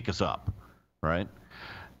kind of shake us up, right?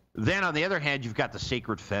 Then on the other hand, you've got the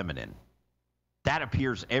sacred feminine. That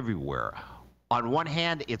appears everywhere. On one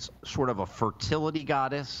hand, it's sort of a fertility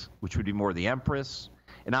goddess, which would be more the empress,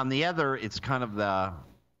 and on the other, it's kind of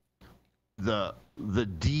the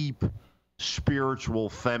deep spiritual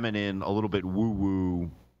feminine, a little bit woo-woo,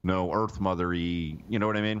 no earth mothery, you know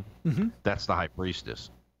what I mean? Mm-hmm. That's the high priestess.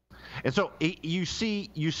 And so you see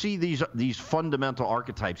these fundamental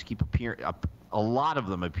archetypes keep appearing. A lot of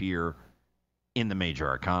them appear in the Major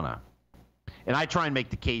Arcana, and I try and make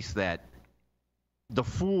the case that the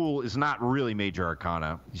Fool is not really Major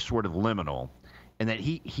Arcana; he's sort of liminal, and that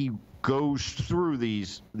he goes through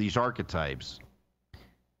these archetypes,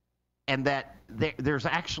 and that there's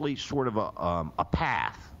actually sort of a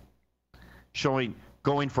path showing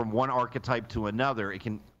going from one archetype to another.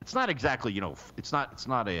 It's not exactly, it's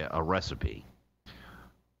not a recipe,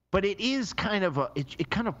 but it is kind of it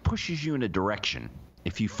kind of pushes you in a direction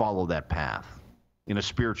if you follow that path in a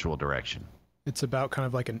spiritual direction. It's about kind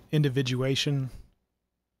of like an individuation.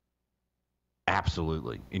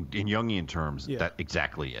 Absolutely. In Jungian terms, Yeah. that's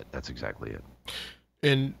exactly it. That's exactly it.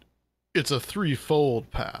 And it's a threefold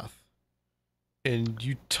path. And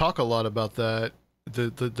you talk a lot about that.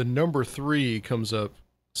 The number 3 comes up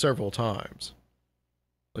several times.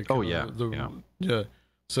 Like, Oh, yeah. Yeah.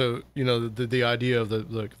 So, the idea of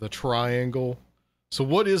the triangle. So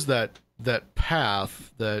what is that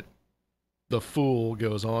path that the Fool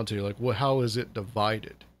goes on to? Like, how is it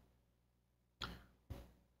divided?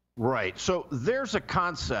 Right. So there's a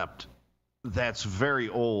concept that's very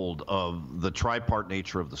old of the tripart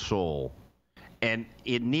nature of the soul. And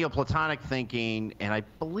in Neoplatonic thinking, and I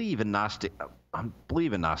believe in Gnostic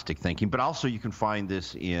thinking, but also you can find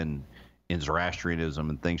this in Zoroastrianism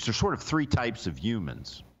and things. There's sort of 3 types of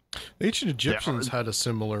humans. The ancient Egyptians had a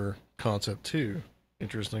similar concept too,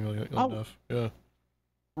 interestingly enough. Yeah.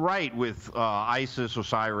 Right, with Isis,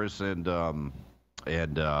 Osiris, and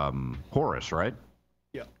Horus, right?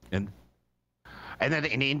 Yeah. And then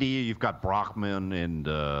in India, you've got Brahman and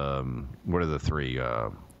what are the 3?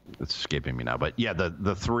 It's escaping me now, but yeah,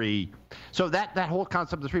 the 3. So that whole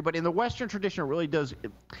concept of 3. But in the Western tradition, it really does.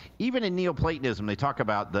 Even in Neoplatonism, they talk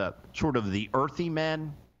about the sort of the earthy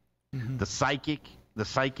men, Mm-hmm. the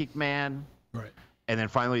psychic man, Right. and then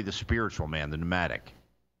finally the spiritual man, the pneumatic.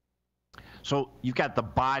 So you've got the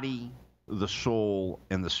body, the soul,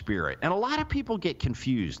 and the spirit. And a lot of people get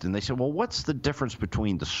confused, and they say, well, what's the difference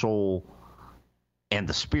between the soul and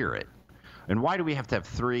the spirit? And why do we have to have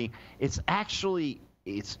 3? It's actually,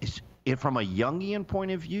 from a Jungian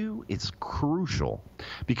point of view, it's crucial.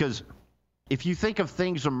 Because if you think of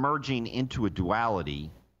things emerging into a duality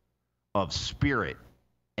of spirit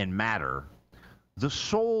and matter, the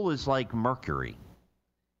soul is like Mercury.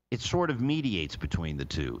 It sort of mediates between the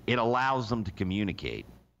two. It allows them to communicate.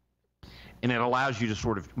 And it allows you to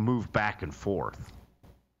sort of move back and forth.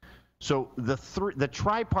 So the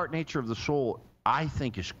tripart nature of the soul, I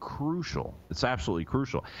think, is crucial. It's absolutely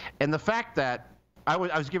crucial. And the fact that I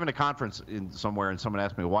was given a conference somewhere, and someone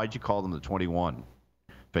asked me, why'd you call them the 21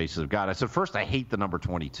 faces of God? I said, first, I hate the number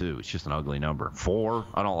 22. It's just an ugly number. 4,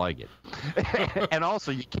 I don't like it. And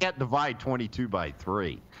also, you can't divide 22 by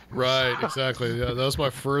 3. Right, exactly. Yeah, that was my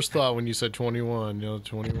first thought when you said 21.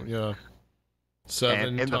 21, yeah.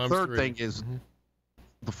 7 and the times third 3. thing is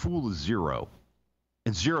the Fool is 0.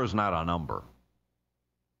 And 0 is not a number.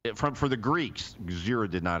 For the Greeks, 0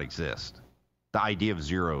 did not exist. The idea of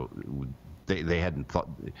 0, they hadn't thought,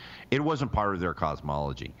 it wasn't part of their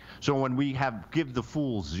cosmology. So when we give the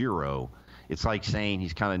Fool 0, it's like saying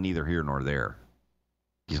he's kind of neither here nor there.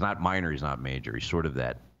 He's not minor, he's not major. He's sort of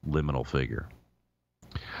that liminal figure.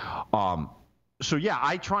 So yeah,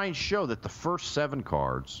 I try and show that the first 7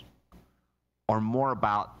 cards are more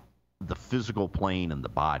about the physical plane and the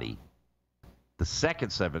body. The second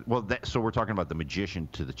 7, so we're talking about the Magician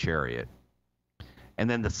to the Chariot. And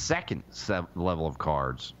then the second level of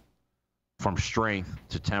cards, from Strength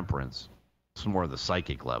to Temperance, it's more of the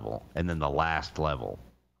psychic level. And then the last level.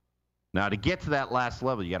 Now, to get to that last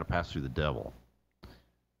level, you got to pass through the devil.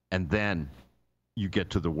 And then you get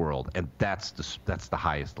to the world. And that's the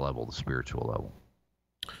highest level, the spiritual level.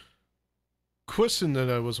 Question that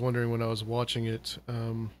I was wondering when I was watching it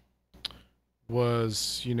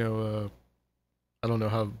was, I don't know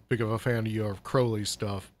how big of a fan you are of Crowley's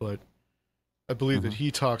stuff, but I believe that he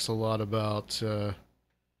talks a lot about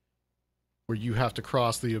where you have to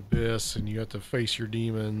cross the abyss and you have to face your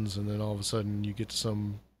demons, and then all of a sudden you get to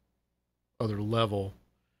some other level.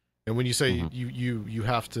 And when you say you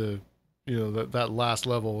have to, that last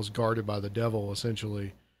level is guarded by the devil,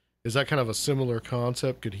 essentially, Is that kind of a similar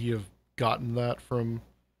concept? Could he have gotten that from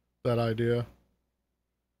that idea?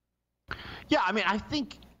 Yeah, I mean, I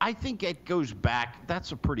think it goes back.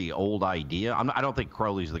 That's a pretty old idea. I don't think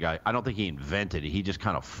Crowley's the guy. I don't think he invented it. He just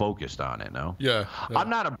kind of focused on it. No. Yeah. I'm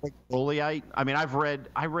not a big Crowleyite. I mean, I've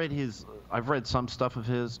read some stuff of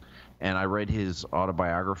his, and I read his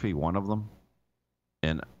autobiography, one of them,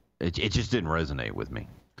 and it just didn't resonate with me.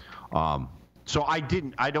 So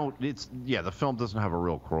the film doesn't have a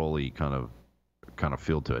real Crowley kind of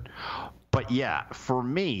feel to it. But yeah, for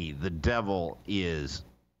me, the devil is,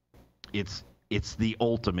 it's the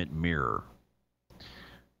ultimate mirror.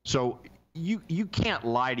 So you can't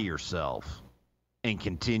lie to yourself and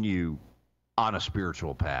continue on a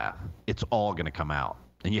spiritual path. It's all going to come out,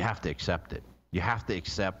 and you have to accept it. You have to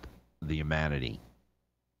accept the humanity.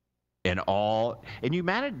 And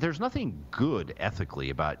humanity, there's nothing good ethically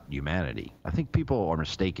about humanity. I think people are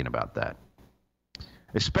mistaken about that.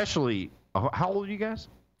 Especially, how old are you guys?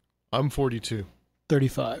 I'm 42.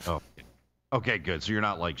 35. Oh, okay, good. So you're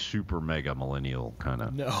not like super mega millennial kind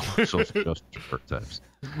of No. social justice types.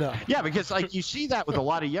 No. Yeah, because like you see that with a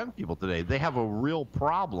lot of young people today. They have a real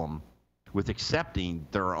problem with accepting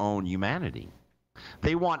their own humanity.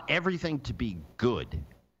 They want everything to be good.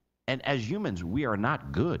 And as humans, we are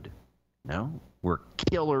not good. No, we're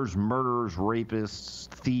killers, murderers, rapists,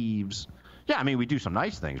 thieves. Yeah, I mean, we do some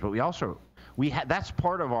nice things, but that's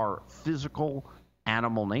part of our physical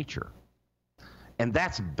animal nature. And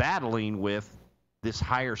that's battling with this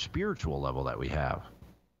higher spiritual level that we have.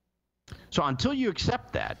 So until you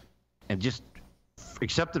accept that and just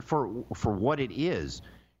accept it for what it is,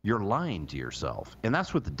 you're lying to yourself. And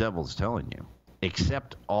that's what the devil's telling you.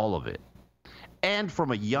 Accept all of it. And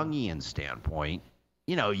from a Jungian standpoint,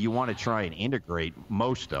 you want to try and integrate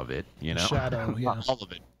most of it, Shadow, yeah. Not all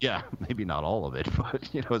of it. Yeah, maybe not all of it, but,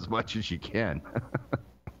 as much as you can.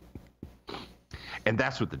 And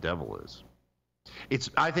that's what the devil is.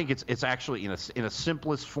 I think it's actually in a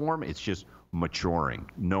simplest form, it's just maturing,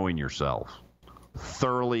 knowing yourself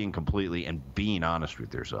thoroughly and completely and being honest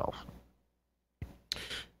with yourself.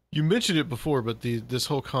 You mentioned it before, but this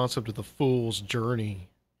whole concept of the fool's journey,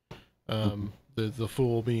 the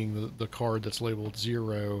fool being the card that's labeled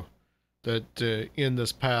 0, that in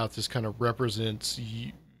this path just kind of represents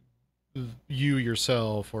you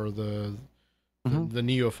yourself, or the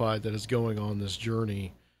neophyte that is going on this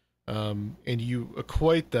journey. And you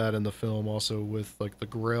equate that in the film also with like the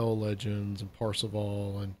Grail legends and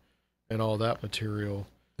Parzival and all that material.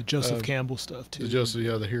 The Joseph Campbell stuff too.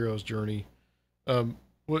 The hero's journey.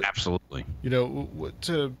 Absolutely.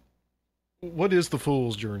 What is the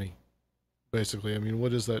fool's journey? Basically, I mean,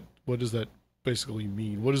 what does that basically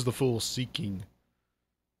mean? What is the fool seeking?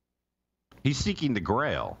 He's seeking the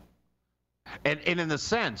Grail. And in the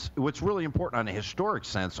sense, what's really important on a historic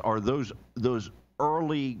sense are those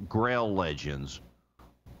early Grail legends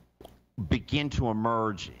begin to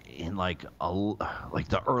emerge in like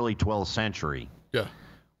the early 12th century. Yeah.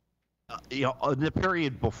 In the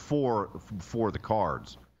period before the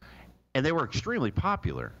cards. And they were extremely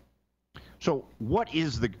popular. So what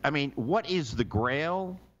is the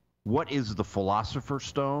Grail? What is the Philosopher's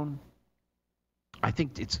Stone? I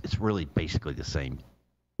think it's really basically the same.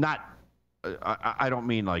 Not, I don't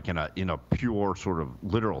mean like in a pure sort of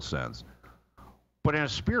literal sense, but in a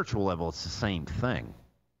spiritual level, it's the same thing.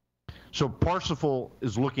 So Parsifal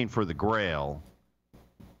is looking for the Grail.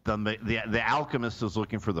 The alchemist is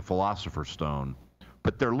looking for the Philosopher's Stone,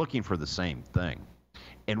 but they're looking for the same thing.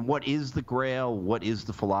 And what is the Grail? What is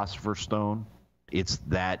the Philosopher's Stone? It's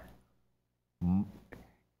that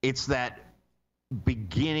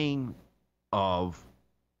beginning of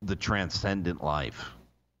the transcendent life,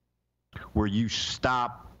 where you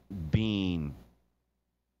stop being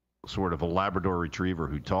sort of a Labrador retriever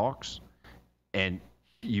who talks, and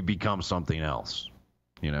you become something else,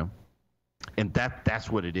 And that's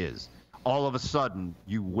what it is. All of a sudden,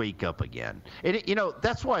 you wake up again. And,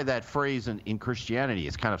 that's why that phrase in Christianity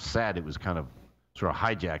is kind of sad. It was kind of sort of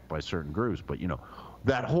hijacked by certain groups. But,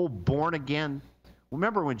 that whole born again.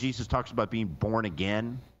 Remember when Jesus talks about being born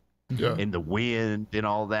again in the wind and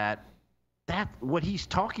all that? That's what he's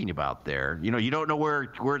talking about there. You don't know where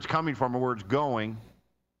it's coming from or where it's going,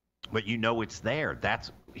 but it's there.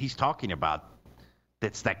 He's talking about.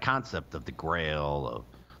 That's that concept of the Grail, of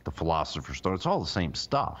the Philosopher's Stone. It's all the same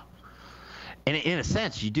stuff. And in a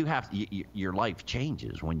sense, you do have your life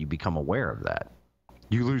changes when you become aware of that.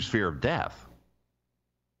 You lose fear of death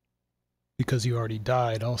because you already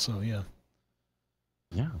died. Also, yeah.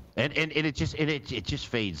 Yeah, and it just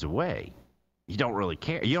fades away. You don't really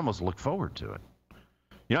care. You almost look forward to it.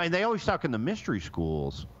 And they always talk in the mystery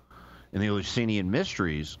schools, in the Eleusinian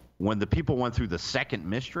mysteries, when the people went through the second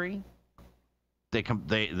mystery,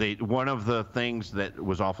 they one of the things that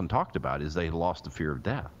was often talked about is they lost the fear of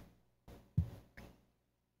death.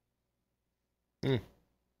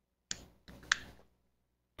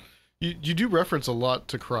 You do reference a lot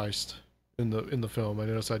to Christ in the film. I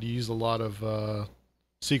noticed that you use a lot of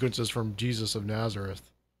sequences from Jesus of Nazareth.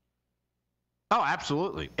 Oh,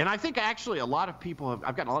 absolutely. And I think actually a lot of people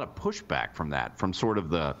I've gotten a lot of pushback from that, from sort of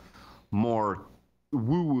the more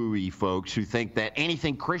woo-woo-y folks who think that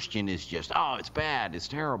anything Christian is just, oh, it's bad, it's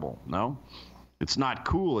terrible. No, it's not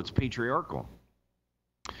cool, it's patriarchal.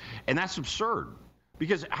 And that's absurd,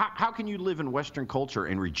 because how can you live in Western culture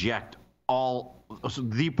and reject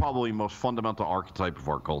the probably most fundamental archetype of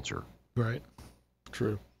our culture? Right.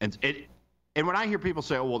 True. And when I hear people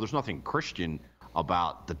say, oh, well, there's nothing Christian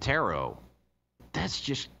about the tarot,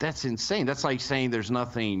 that's insane. That's like saying there's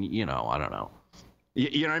nothing, I don't know.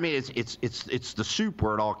 You know what I mean? It's the soup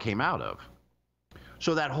where it all came out of.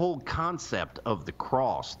 So that whole concept of the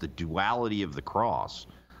cross, the duality of the cross,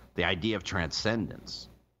 the idea of transcendence.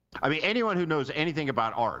 I mean, anyone who knows anything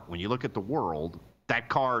about art, when you look at the world, that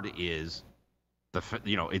card is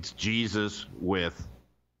it's Jesus with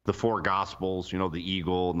the four gospels, the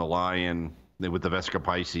eagle and the lion with the Vesca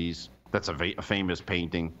Pisces. That's a famous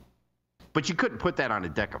painting. But you couldn't put that on a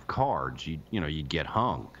deck of cards. You'd get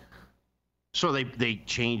hung. So they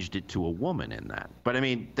changed it to a woman in that. But I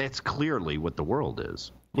mean, that's clearly what the world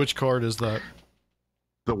is. Which card is that?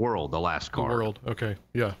 The world, the last card. The world. Okay.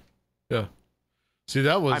 Yeah. Yeah. See,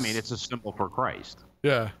 that was. I mean, it's a symbol for Christ.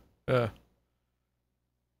 Yeah. Yeah.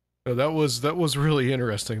 No, that was really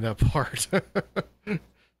interesting, that part.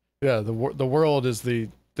 Yeah. The world is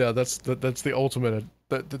that's the ultimate.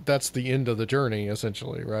 That's the end of the journey,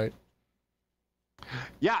 essentially, right?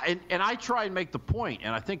 Yeah, and I try and make the point,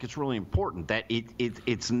 and I think it's really important that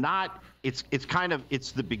it's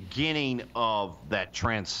the beginning of that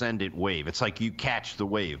transcendent wave. It's like you catch the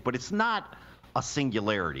wave, but it's not a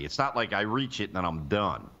singularity. It's not like I reach it and then I'm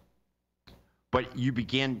done. But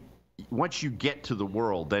once you get to the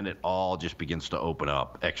world, then it all just begins to open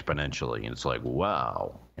up exponentially, and it's like,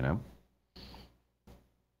 wow,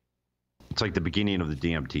 It's like the beginning of the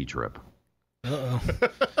DMT trip. Uh-oh.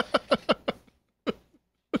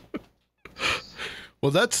 Well,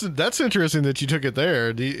 that's interesting that you took it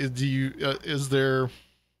there. Do you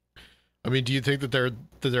think that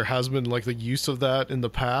there has been like the use of that in the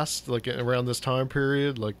past, like around this time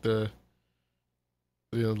period, like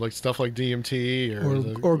like stuff like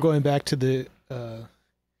DMT or going back to the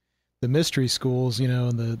mystery schools,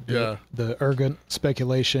 and the ergot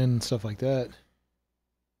speculation, stuff like that.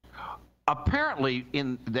 Apparently,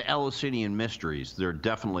 in the Eleusinian mysteries,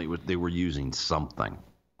 they were using something.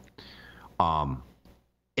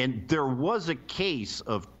 And there was a case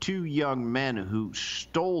of two young men who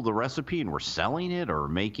stole the recipe and were selling it or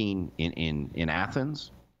making in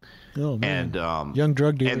Athens. Oh man! And young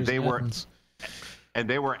drug dealers. And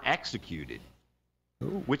they were executed.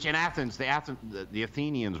 Ooh. Which in Athens, the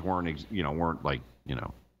Athenians weren't like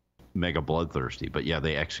mega bloodthirsty, but yeah,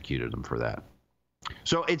 they executed them for that.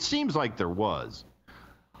 So it seems like there was.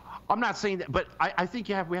 I'm not saying that, but I think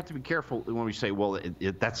we have to be careful when we say, well,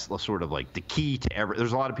 that's sort of like the key to every.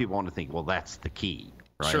 There's a lot of people want to think, well, that's the key,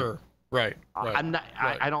 right? Sure, right. I'm not.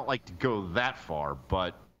 Right. I don't like to go that far,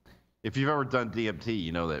 but if you've ever done DMT,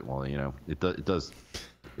 you know that. Well, it does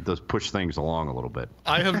push things along a little bit.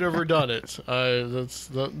 I have never done it. That's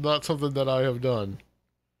not something that I have done.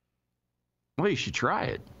 Well, you should try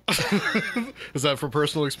it. Is that for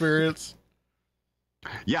personal experience?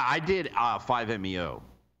 Yeah, I did 5-MeO.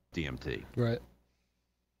 DMT. Right.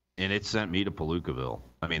 And it sent me to Palookaville.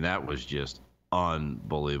 I mean, that was just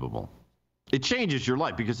unbelievable. It changes your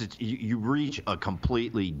life because you reach a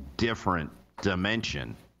completely different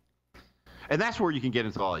dimension. And that's where you can get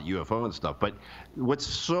into all that UFO and stuff. But what's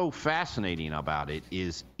so fascinating about it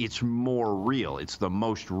is it's more real. It's the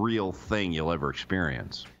most real thing you'll ever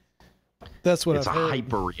experience. That's what I've heard. It's a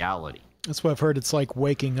hyper reality. That's what I've heard. It's like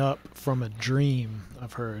waking up from a dream,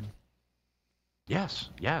 I've heard. Yes.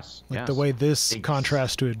 Like the way this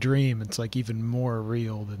contrasts to a dream, it's like even more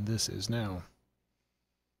real than this is now.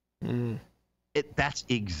 That's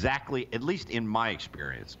exactly, at least in my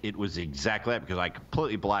experience, it was exactly that, because I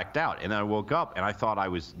completely blacked out. And then I woke up and I thought I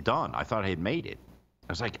was done. I thought I had made it.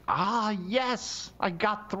 I was like, yes, I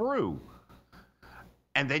got through.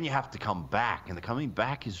 And then you have to come back, and the coming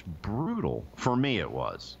back is brutal. For me, it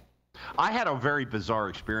was. I had a very bizarre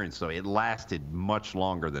experience, though. It lasted much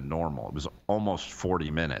longer than normal. It was almost 40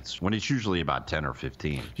 minutes, when it's usually about 10 or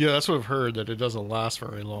 15. Yeah, that's what I've heard, that it doesn't last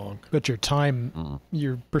very long. But your time,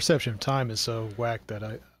 your perception of time is so whacked that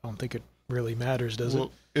I don't think it really matters, does it?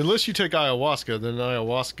 Unless you take ayahuasca, then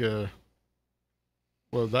ayahuasca,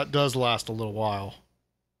 well, that does last a little while.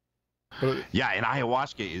 But Yeah, and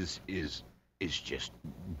ayahuasca is just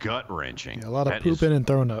gut wrenching. Yeah, a lot of pooping and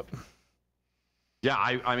throwing up. Yeah,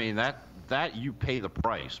 I mean that you pay the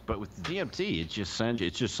price, but with the DMT, it just sends you.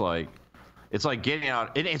 It's just like getting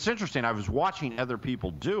out. It's interesting. I was watching other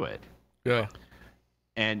people do it. yeah,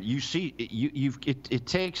 And you see, it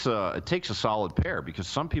takes a solid pair, because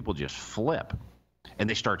some people just flip, and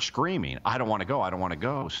they start screaming, "I don't want to go! I don't want to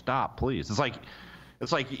go! Stop, please!" It's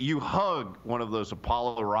like you hug one of those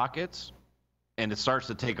Apollo rockets, and it starts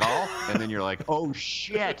to take off, and then you're like, "Oh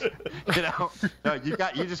shit!" No, you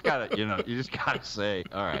just gotta say,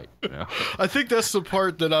 "All right." I think that's the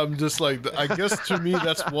part that I'm just like. I guess to me,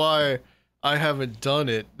 that's why I haven't done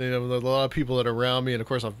it. You know, a lot of people that are around me, and of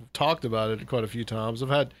course, I've talked about it quite a few times. I've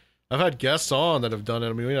had guests on that have done it.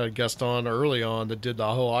 I mean, we had a guest on early on that did the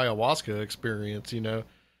whole ayahuasca experience. You know,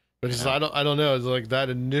 but it's, I don't know. It's like that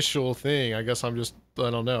initial thing. I guess I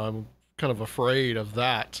don't know. I'm kind of afraid of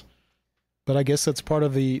that. But I guess that's part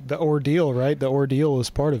of the ordeal, right? The ordeal is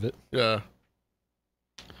part of it. Yeah.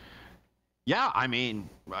 Yeah, I mean,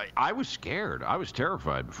 I was scared. I was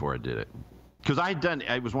terrified before I did it. Because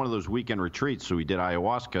it was one of those weekend retreats, so we did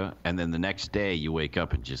ayahuasca, and then the next day you wake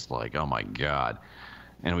up and just like, oh my God.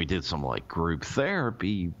 And we did some like group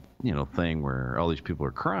therapy, thing where all these people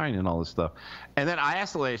are crying and all this stuff. And then I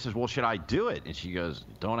asked the lady, I says, well, should I do it? And she goes,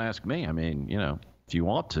 don't ask me. I mean, if you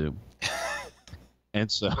want to. And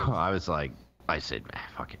so I said,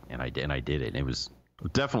 fuck it. And I did it. And it was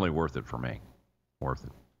definitely worth it for me. Worth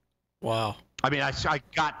it. Wow. I mean, I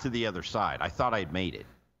got to the other side. I thought I'd made it.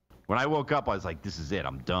 When I woke up, I was like, this is it.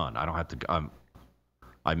 I'm done. I don't have to.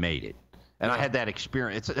 I made it. And I had that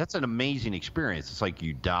experience. That's an amazing experience. It's like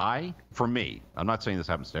you die. For me, I'm not saying this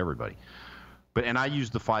happens to everybody. And I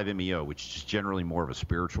used the 5-MeO, which is generally more of a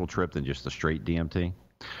spiritual trip than just the straight DMT.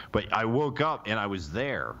 But I woke up and I was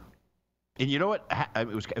there. And you know what? It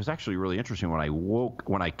was actually really interesting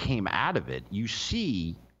when I came out of it. You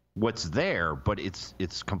see what's there, but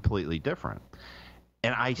it's completely different.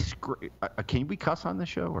 And can we cuss on this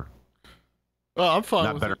show or? Oh, I'm fine.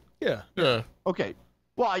 Not with better. It. Yeah. Okay.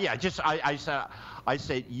 Well, yeah. Just I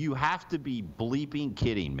said you have to be bleeping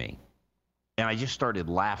kidding me, and I just started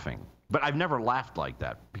laughing. But I've never laughed like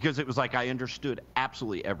that because it was like I understood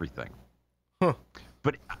absolutely everything. Huh.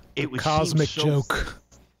 But it was cosmic joke.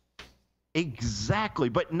 Exactly,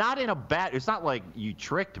 but not in a bad. It's not like you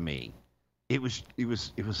tricked me. It was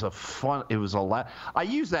a fun. It was a laugh. I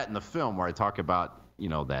use that in the film where I talk about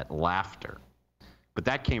that laughter, but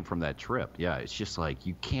that came from that trip. Yeah, it's just like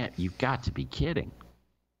you've got to be kidding.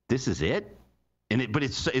 This is it, but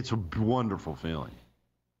it's a wonderful feeling.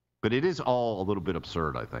 But it is all a little bit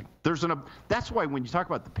absurd. I think that's why when you talk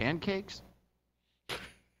about the pancakes.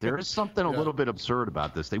 There is something a little bit absurd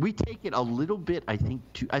about this thing. We take it a little bit, we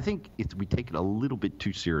take it a little bit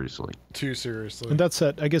too seriously. Too seriously. And that's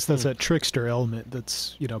that. I guess that's that trickster element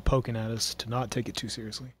that's poking at us to not take it too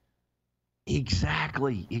seriously.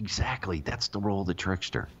 Exactly. That's the role of the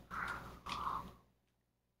trickster.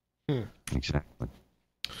 Exactly.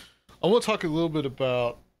 I want to talk a little bit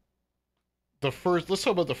about let's talk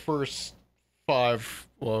about the first 5,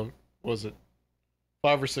 well, was it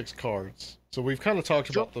 5 or 6 cards? So we've kind of talked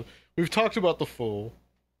about the Fool.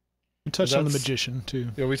 We touched on the Magician too.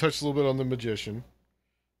 Yeah, we touched a little bit on the Magician.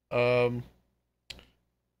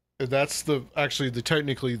 That's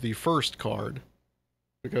technically the first card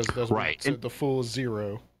because that's right. The Fool is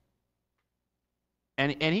 0.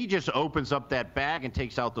 And he just opens up that bag and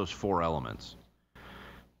takes out those 4 elements.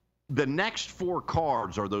 The next 4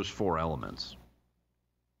 cards are those 4 elements: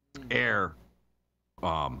 air,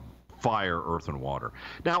 fire, earth, and water.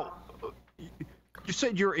 Now, you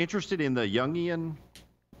said you're interested in the Jungian.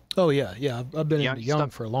 Oh yeah. I've been into Jung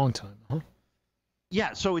for a long time. Huh?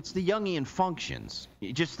 Yeah, so it's the Jungian functions.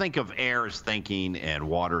 You just think of air as thinking and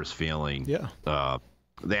water as feeling. Yeah.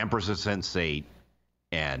 The Empress is sensate,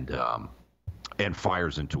 and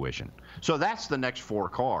fire's intuition. So that's the next 4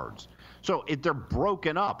 cards. So they're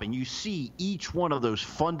broken up, and you see each one of those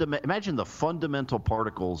imagine the fundamental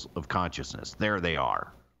particles of consciousness. There they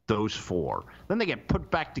are, those 4. Then they get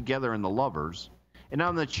put back together in the Lovers, and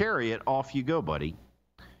on the Chariot, off you go, buddy.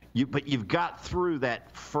 But you've got through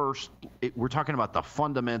that first. We're talking about the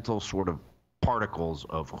fundamental sort of particles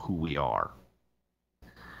of who we are.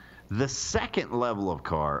 The second level of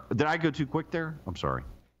card. Did I go too quick there? I'm sorry.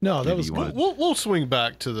 No, that was good. We'll swing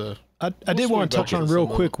back to the. I did want to touch on real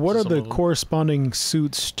quick. What are the corresponding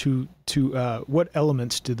suits to what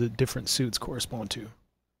elements do the different suits correspond to?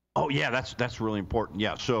 Oh yeah, that's really important.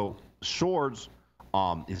 Yeah, so swords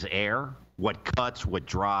is air, What cuts, what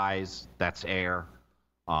dries, that's air.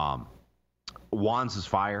 Wands is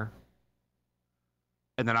fire.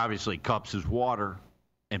 And then obviously cups is water,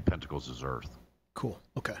 and pentacles is earth. Cool.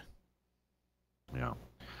 Okay. Yeah.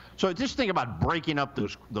 So just think about breaking up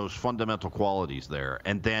those fundamental qualities there,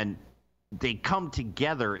 and then they come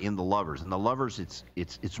together in the Lovers. And the Lovers,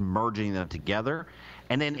 it's merging them together,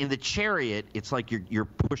 and then in the Chariot, it's like you're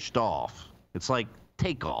pushed off. It's like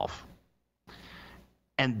takeoff,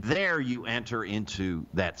 and there you enter into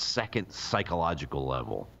that second psychological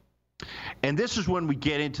level, and this is when we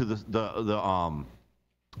get into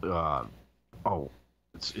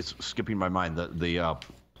it's skipping my mind, the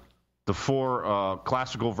four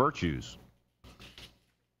classical virtues.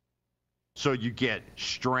 So you get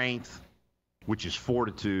strength, which is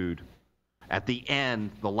fortitude. At the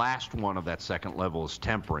end, the last one of that second level is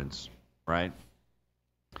temperance, right?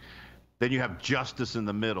 Then you have justice in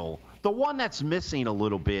the middle. The one that's missing a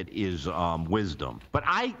little bit is wisdom. But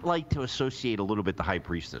I like to associate a little bit the high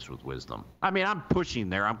priestess with wisdom. I mean, I'm pushing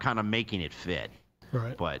there. I'm kind of making it fit.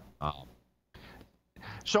 Right. But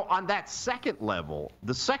so on that second level,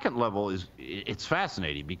 the second level it's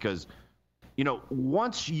fascinating because, you know,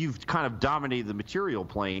 once you've kind of dominated the material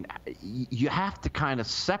plane, you have to kind of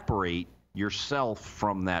separate yourself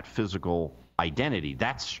from that physical identity.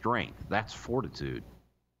 That's strength. That's fortitude.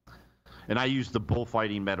 And I use the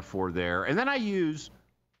bullfighting metaphor there. And then I use,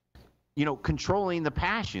 you know, controlling the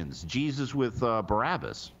passions. Jesus with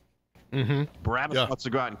Barabbas. Mm-hmm. Barabbas wants to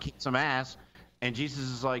go out and kick some ass, and Jesus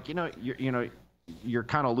is like, you're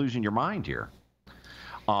kind of losing your mind here.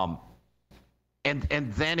 And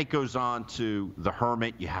then it goes on to the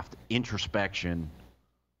Hermit. You have introspection.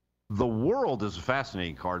 The World is a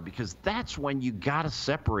fascinating card because that's when you got to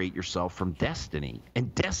separate yourself from destiny.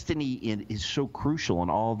 And destiny is so crucial in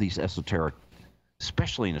all these esoteric,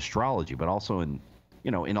 especially in astrology, but also in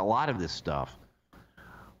a lot of this stuff.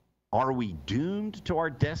 Are we doomed to our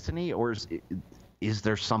destiny, or is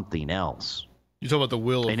there something else? You talk about the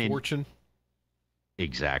Wheel of Fortune?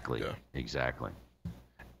 Exactly. Yeah. Exactly.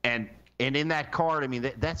 And in that card, I mean,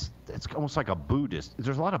 that's almost like a Buddhist.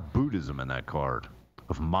 There's a lot of Buddhism in that card,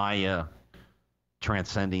 of Maya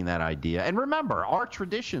transcending that idea. And remember, our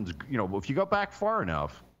traditions, you know, if you go back far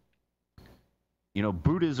enough, you know,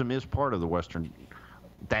 Buddhism is part of the Western,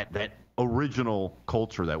 that original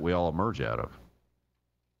culture that we all emerge out of.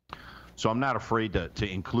 So I'm not afraid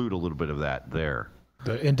to include a little bit of that there.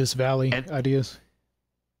 The Indus Valley ideas.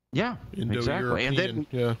 Yeah, exactly. And then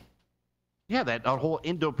that whole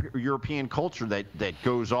Indo-European culture that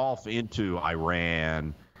goes off into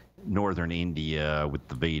Iran, northern India with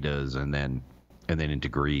the Vedas, and then into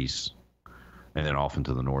Greece, and then off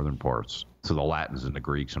into the northern parts, to the Latins and the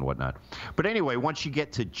Greeks and whatnot. But anyway, once you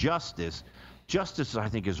get to justice, I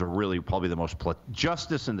think is probably the most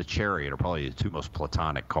Justice and the Chariot are probably the two most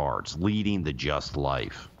platonic cards, leading the just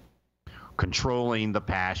life, controlling the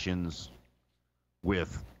passions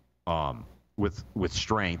with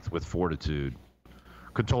strength, with fortitude,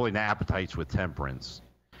 controlling the appetites with temperance,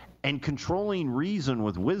 and controlling reason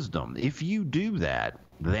with wisdom. If you do that,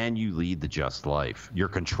 then you lead the just life. You're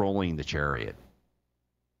controlling the Chariot.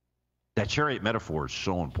 That Chariot metaphor is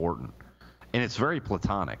so important, and it's very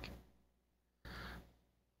platonic.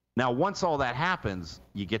 Now, once all that happens,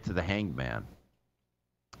 you get to the Hangman.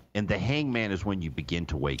 And the Hangman is when you begin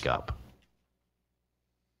to wake up.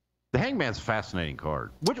 The Hangman's a fascinating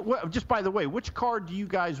card. Just by the way, which card do you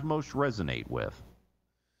guys most resonate with?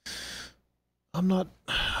 I'm not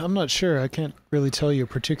sure. I can't really tell you a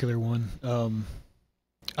particular one.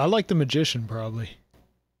 I like the Magician, probably.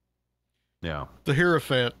 Yeah. The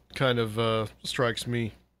Hierophant kind of strikes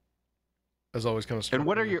me as always kind of struck. And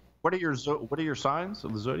what are your signs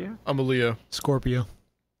of the zodiac? I'm a Leo. Scorpio.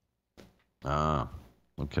 Ah,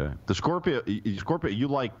 okay. The Scorpio,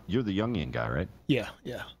 you're the Jungian guy, right? Yeah.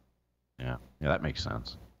 Yeah, that makes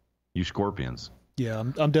sense. You Scorpions. Yeah,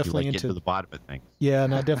 I'm definitely get into to the bottom of things. Yeah,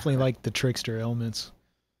 and I definitely like the trickster elements.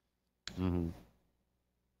 Mm-hmm.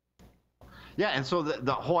 Yeah, and so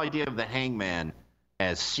the whole idea of the Hangman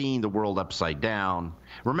as seeing the world upside down.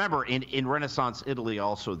 Remember, in Renaissance Italy,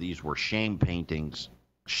 also these were shame paintings,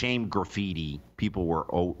 shame graffiti. People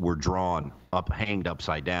were drawn up, hanged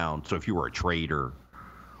upside down. So if you were a traitor,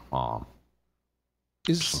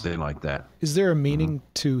 something like that. Is there a meaning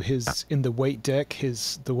to his in the Waite deck?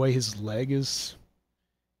 The way his leg is.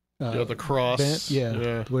 The cross. Bent?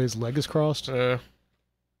 Yeah, the way his leg is crossed.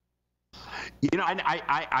 You know,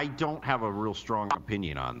 I don't have a real strong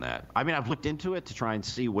opinion on that. I mean, I've looked into it to try and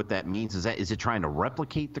see what that means. Is it trying to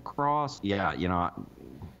replicate the cross? Yeah, you know,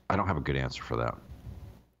 I don't have a good answer for that.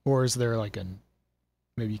 Or is there like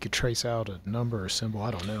maybe you could trace out a number or symbol.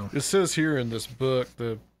 I don't know. It says here in this book,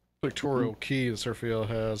 the pictorial key that Seraphiel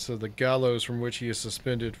has, so the gallows from which he is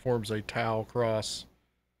suspended forms a Tau cross,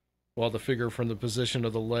 while the figure from the position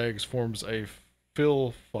of the legs forms a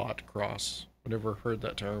Philfot cross. I've never heard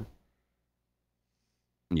that term.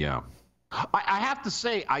 Yeah. I have to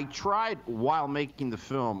say, I tried, while making the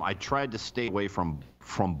film, I tried to stay away from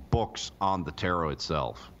books on the tarot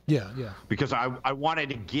itself. Yeah. Because I wanted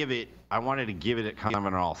to give it kind of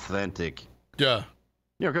an authentic. Yeah.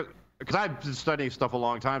 You know, because I've been studying stuff a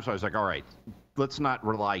long time, so I was like, all right, let's not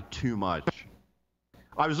rely too much.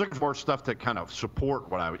 I was looking for stuff to kind of support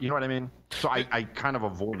you know what I mean? So I kind of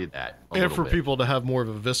avoided that. And for people to have more of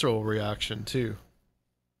a visceral reaction, too.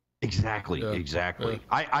 Exactly. Yeah.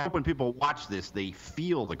 I hope when people watch this, they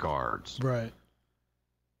feel the cards. Right.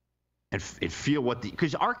 And feel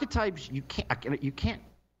because archetypes, you can't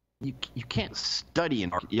study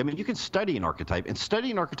you can study an archetype, and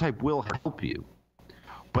studying an archetype will help you.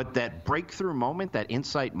 But that breakthrough moment, that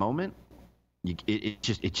insight moment, it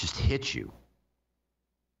just hits you.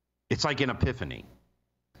 It's like an epiphany.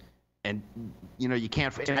 And, you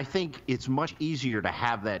can't. And I think it's much easier to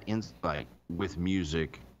have that insight with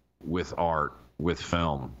music, with art, with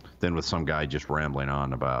film, than with some guy just rambling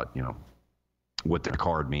on about, what the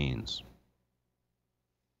card means.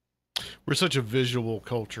 We're such a visual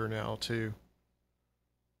culture now, too.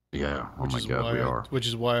 Yeah. Oh, my God, we are. Which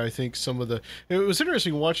is why I think it was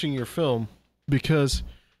interesting watching your film, because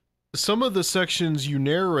some of the sections you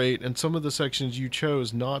narrate and some of the sections you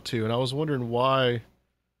chose not to, and I was wondering why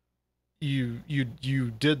you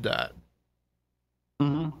did that.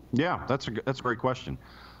 Mm-hmm. Yeah, that's a great question.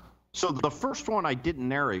 So the first one I didn't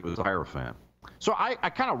narrate was the Hierophant. So I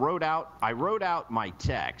kind of wrote out my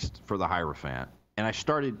text for the Hierophant, and I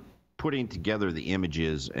started putting together the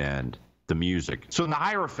images and the music. So in the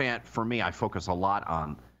Hierophant, for me, I focus a lot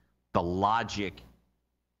on the logic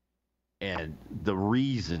and the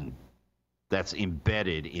reason that's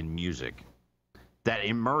embedded in music that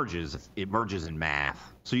emerges in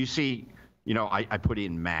math. So you see, I put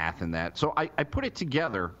in math and that. So I put it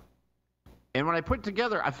together, and when I put it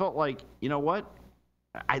together, I felt like, you know what?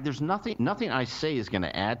 There's nothing I say is going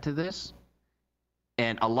to add to this,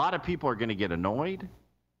 and a lot of people are going to get annoyed.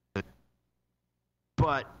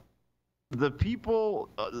 But the people,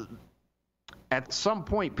 at some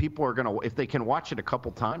point, people are going to, if they can watch it a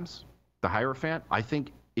couple times, the Hierophant, I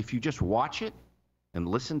think if you just watch it and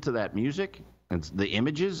listen to that music and the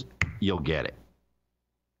images, you'll get it.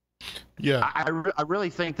 Yeah. I really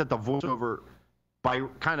think that the voiceover, by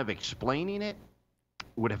kind of explaining it,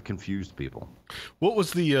 would have confused people. What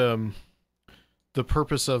was the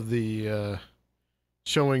purpose of the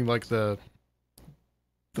showing like the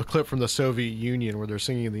clip from the Soviet Union where they're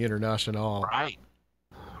singing the Internationale?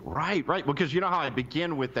 Right. Because you know how I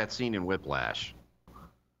begin with that scene in Whiplash.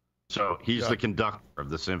 So he's the conductor of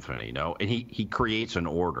the symphony, and he creates an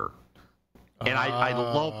order. And I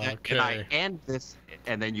love that. Okay. And I end this,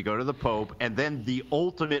 and then you go to the Pope, and then the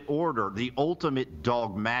ultimate order, the ultimate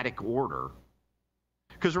dogmatic order.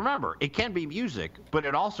 Because remember, it can be music, but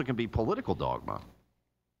it also can be political dogma.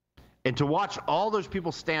 And to watch all those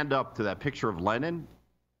people stand up to that picture of Lenin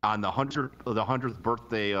on the 100th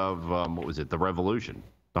birthday of, the Revolution,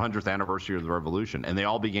 the 100th anniversary of the Revolution, and they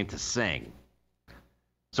all begin to sing.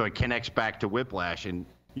 So it connects back to Whiplash. And,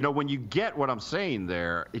 when you get what I'm saying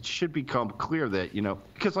there, it should become clear that,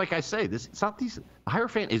 because like I say, the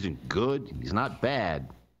Hierophant isn't good. He's not bad.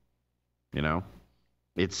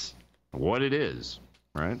 It's what it is,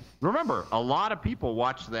 right? Remember, a lot of people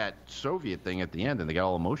watch that Soviet thing at the end and they get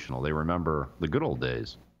all emotional. They remember the good old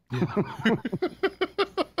days. Yeah.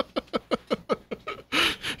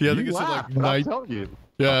 Yeah, I think it said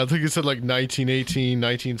I think it said like 1918,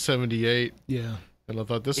 1978. Yeah. And I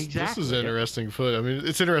thought this is interesting footage. I mean,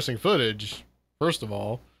 it's interesting footage, first of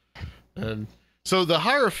all. And so the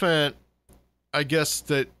Hierophant, I guess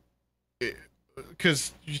that,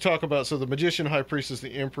 because you talk about, so the Magician, High Priestess,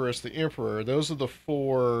 the Empress, the Emperor, those are the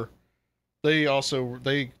four. They also,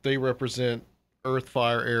 they represent earth,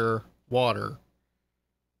 fire, air, water.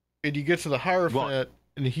 And you get to the Hierophant,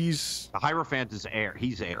 and the Hierophant is air.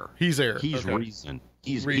 He's air. He's air. He's okay. reason.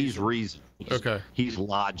 He's reason. He's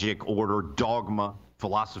logic, order, dogma,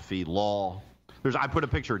 philosophy, law. I put a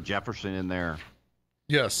picture of Jefferson in there.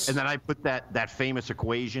 Yes. And then I put that famous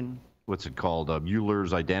equation. What's it called?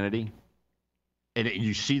 Euler's identity. And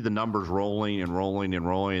you see the numbers rolling and rolling and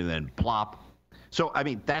rolling, and then plop. So I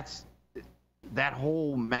mean, that's that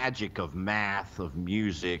whole magic of math, of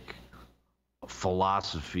music,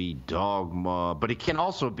 philosophy, dogma. But it can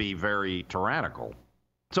also be very tyrannical.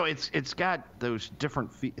 So it's got those different.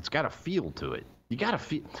 It's got a feel to it. You got to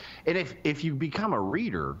feel, and if you become a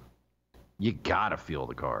reader, you got to feel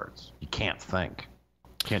the cards. You can't think.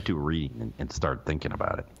 You can't do reading and start thinking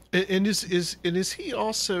about it. And is he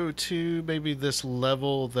also to maybe this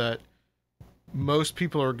level that most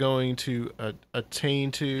people are going to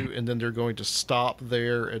attain to, and then they're going to stop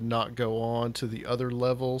there and not go on to the other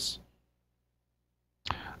levels?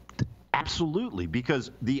 Absolutely,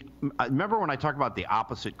 because remember when I talked about the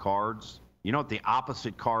opposite cards? You know what the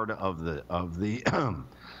opposite card of the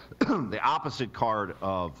the opposite card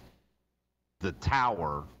of the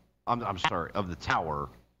tower? I'm sorry, of the tower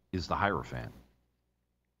is the Hierophant,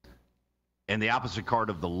 and the opposite card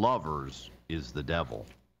of the Lovers is the Devil.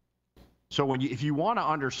 So if you want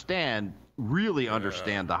to really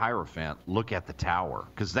understand the Hierophant, look at the tower,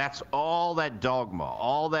 because that's all that dogma,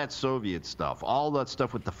 all that Soviet stuff, all that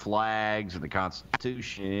stuff with the flags and the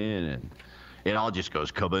Constitution, and it all just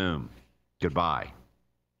goes kaboom. Goodbye.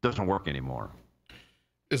 Doesn't work anymore.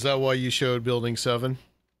 Is that why you showed Building 7?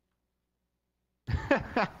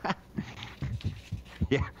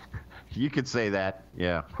 Yeah, you could say that.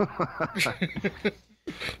 Yeah.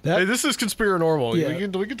 Hey, this is Conspirinormal. Yeah.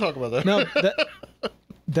 We can talk about that. No,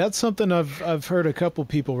 that's something I've heard a couple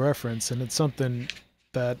people reference, and it's something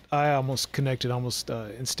that I almost connected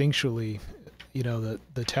instinctually. You know,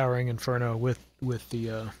 the towering inferno with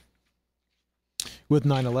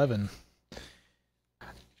 9/11.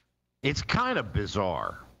 It's kind of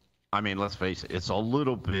bizarre. I mean, let's face it. It's a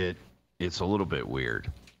little bit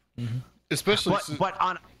weird. Mm-hmm. Especially Go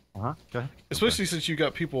ahead. Especially since you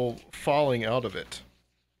got people falling out of it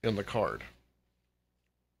in the card.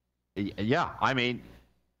 Yeah, I mean,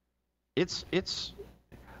 it's let's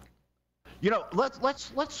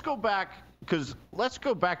go back, because let's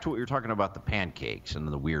go back to what you're talking about, the pancakes and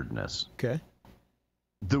the weirdness. Okay.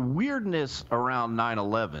 The weirdness around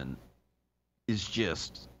 9/11 is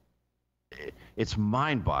just, it's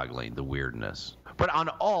mind-boggling, the weirdness, but on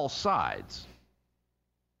all sides.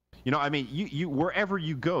 You know, I mean, you wherever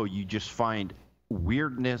you go, you just find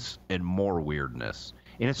weirdness and more weirdness,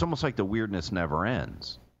 and it's almost like the weirdness never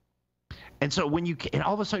ends. And so and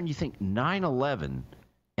all of a sudden you think 9/11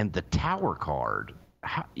 and the Tower card,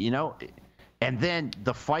 and then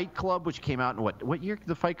the Fight Club, which came out in what year did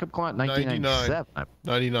the Fight Club come out? 1997.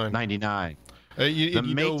 99. You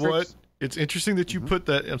know what? It's interesting that you put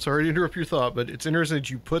that. I'm sorry to interrupt your thought, but it's interesting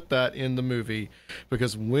that you put that in the movie,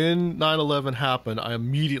 because when 9/11 happened, I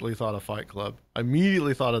immediately thought of Fight Club. I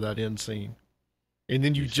immediately thought of that end scene. And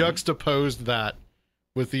then you juxtaposed that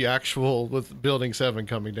with with Building 7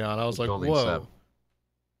 coming down. I was like, Building whoa. 7.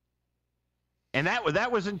 And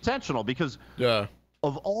that was intentional, because of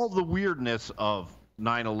all the weirdness of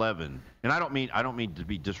 9/11, and I don't mean to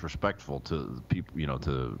be disrespectful to the people,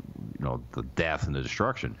 the death and the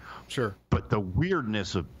destruction. Sure. But the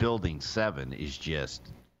weirdness of Building 7 is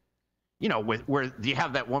just, where you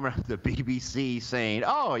have that woman at the BBC saying,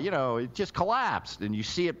 "Oh, it just collapsed," and you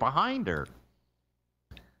see it behind her.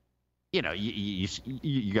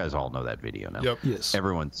 You guys all know that video now. Yep. Yes.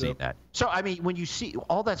 Everyone's seen that. So, I mean, when you see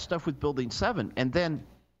all that stuff with Building 7, and then,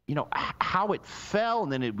 how it fell,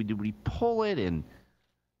 and then we pull it, and,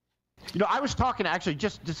 I was talking to, actually,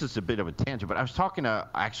 this is a bit of a tangent, but I was talking to,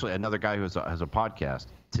 actually, another guy who has a podcast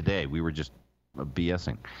today. We were just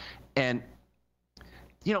BSing. And,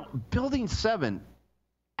 Building 7,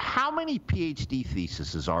 how many PhD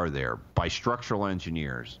theses are there by structural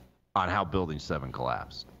engineers on how Building 7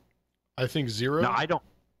 collapsed? I think 0. No, I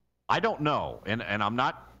don't know, and I'm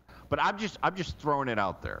not, but I'm just throwing it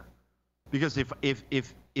out there, because if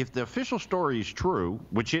the official story is true,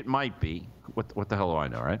 which it might be, what the hell do I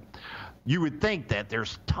know, right? You would think that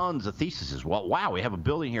there's tons of theses. Well, wow, we have a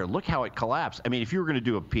building here. Look how it collapsed. I mean, if you were going to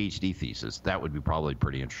do a PhD thesis, that would be probably a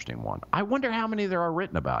pretty interesting one. I wonder how many there are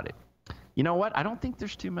written about it. You know what? I don't think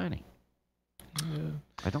there's too many. Yeah.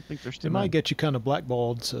 I don't think there's too It many. might get you kind of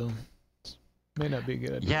blackballed, so may not be a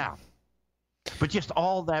good idea. Yeah. But just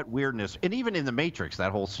all that weirdness, and even in the Matrix,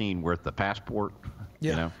 that whole scene with the passport,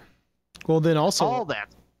 Yeah. Well, then also all that.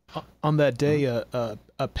 on that day, a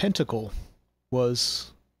pentacle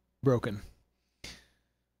was broken.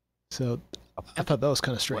 So I thought that was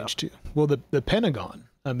kind of strange too. Well, the Pentagon,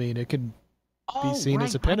 I mean, it could be seen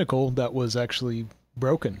as a pentacle that was actually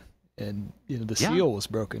broken, and the seal was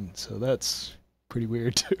broken. So that's pretty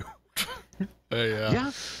weird too.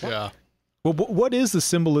 Yeah. Well, what is the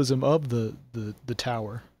symbolism of the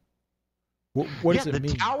tower? What does it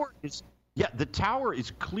mean? The tower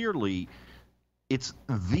is clearly, it's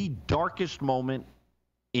the darkest moment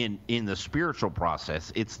in the spiritual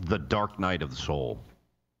process. It's the dark night of the soul.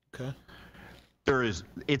 Okay.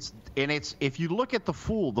 If you look at the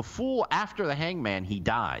fool after the hangman, he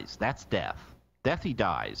dies. That's death. Death, he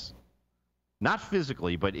dies. Not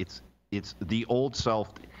physically, but it's the old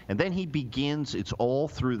self. And then he begins, it's all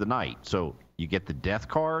through the night. So you get the death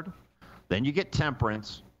card, then you get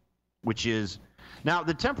temperance, which is, now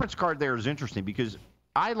the temperance card there is interesting because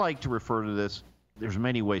I like to refer to this, there's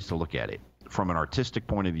many ways to look at it. From an artistic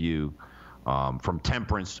point of view, from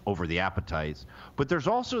temperance over the appetites. But there's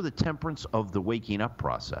also the temperance of the waking up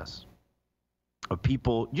process. Of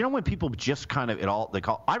people, you know, when people just kind of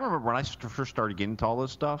I remember when I first started getting into all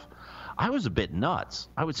this stuff, I was a bit nuts.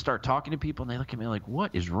 I would start talking to people and they look at me like,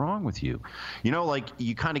 what is wrong with you? You know, like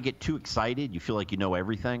you kind of get too excited. You feel like you know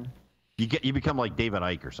everything. You become like David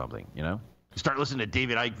Icke or something, you know? You start listening to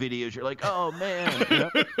David Icke videos. You're like, oh, man. You know?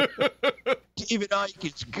 David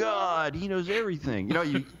Icke is God. He knows everything. You know,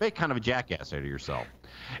 you make kind of a jackass out of yourself.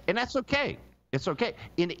 And that's okay. It's okay.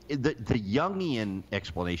 In the Jungian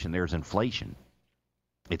explanation, there's inflation.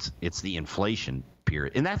 It's the inflation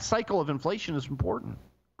period. And that cycle of inflation is important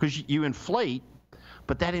because you inflate,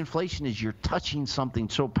 but that inflation is you're touching something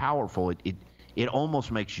so powerful, it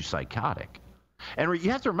almost makes you psychotic. And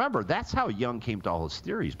you have to remember, that's how Jung came to all his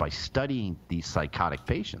theories, by studying these psychotic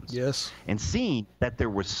patients. Yes. And seeing that there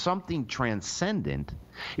was something transcendent.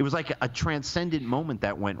 It was like a transcendent moment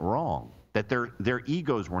that went wrong, that their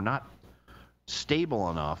egos were not stable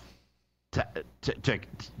enough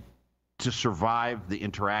to survive the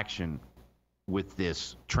interaction with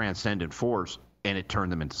this transcendent force, and it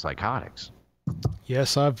turned them into psychotics.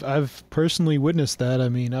 Yes, I've personally witnessed that. I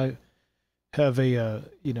mean, I have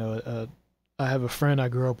I have a friend I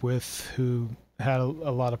grew up with who had a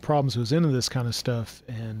lot of problems, who was into this kind of stuff,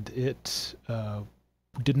 and it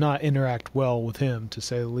did not interact well with him, to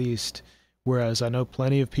say the least. Whereas I know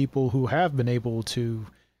plenty of people who have been able to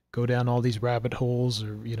go down all these rabbit holes,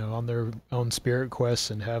 or, you know, on their own spirit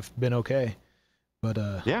quests, and have been okay. But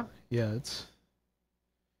it's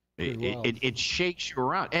it shakes you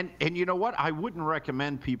around. And you know what? I wouldn't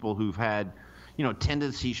recommend people who've had, you know,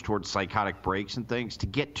 tendencies towards psychotic breaks and things to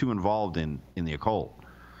get too involved in the occult.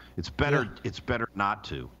 It's better not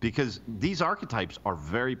to, because these archetypes are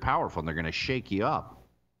very powerful and they're going to shake you up.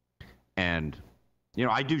 And, you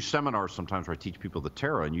know, I do seminars sometimes where I teach people the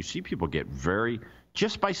tarot, and you see people get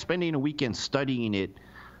just by spending a weekend studying it.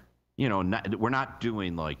 You know, we're not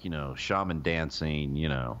doing like, you know, shaman dancing, you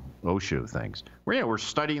know, Osho things. We're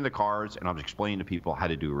studying the cards, and I'm explaining to people how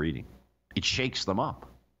to do a reading. It shakes them up.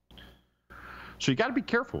 So you got to be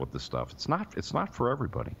careful with this stuff. It's not for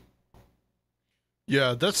everybody.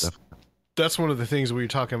 Yeah, that's one of the things we were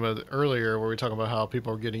talking about earlier, where we talk about how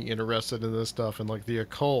people are getting interested in this stuff, and like the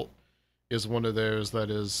occult is one of those that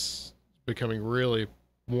is becoming really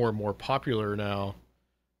more and more popular now.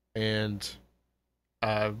 And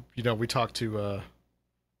you know, we talked to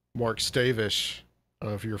Mark Stavish. I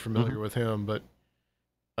don't know if you're familiar with him, but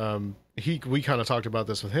we kind of talked about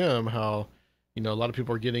this with him, how, you know, a lot of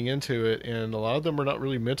people are getting into it, and a lot of them are not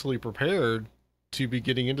really mentally prepared to be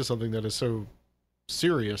getting into something that is so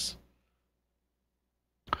serious.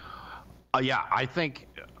 Yeah, I think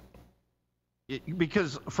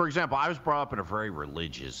because, for example, I was brought up in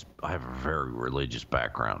I have a very religious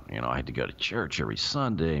background. You know, I had to go to church every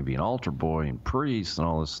Sunday and be an altar boy and priest and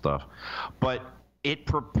all this stuff. But it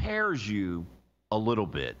prepares you a little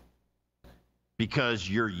bit because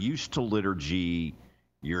you're used to liturgy,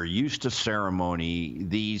 you're used to ceremony,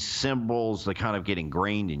 these symbols that kind of get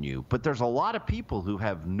ingrained in you. But there's a lot of people who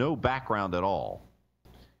have no background at all,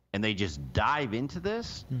 and they just dive into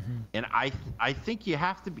this. Mm-hmm. And I think you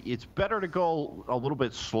have to it's better to go a little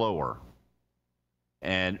bit slower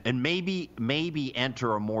and maybe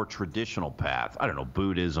enter a more traditional path. I don't know,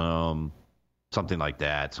 Buddhism, something like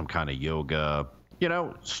that, some kind of yoga. You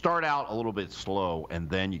know, start out a little bit slow, and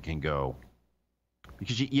then you can go,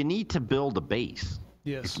 because you need to build a base.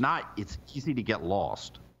 Yes. It's easy to get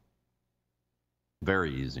lost.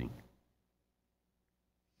 Very easy.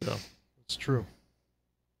 Yeah, it's true.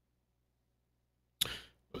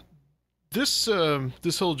 This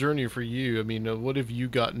whole journey for you, I mean, what have you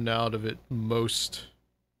gotten out of it most?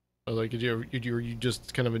 Like, are you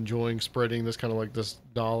just kind of enjoying spreading this kind of like this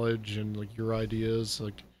knowledge and like your ideas?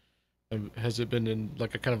 Like, has it been in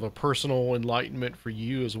like a kind of a personal enlightenment for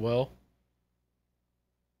you as well?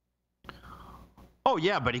 Oh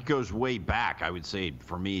yeah, but it goes way back. I would say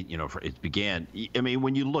for me, you know, it began. I mean,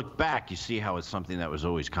 when you look back, you see how it's something that was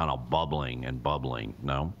always kind of bubbling,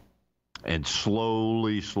 no? And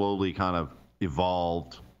slowly kind of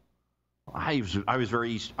evolved. I was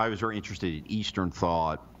very interested in Eastern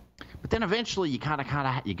thought, but then eventually you kind of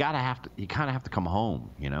have to come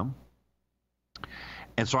home, you know.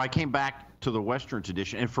 And so I came back to the Western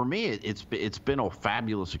tradition, and for me, it's been a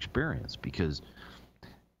fabulous experience because,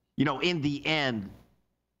 in the end,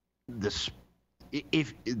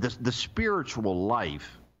 if the spiritual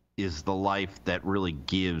life is the life that really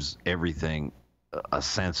gives everything a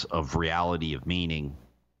sense of reality, of meaning.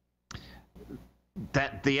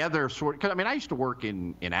 That the other sort, because I used to work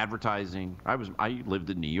in advertising. I lived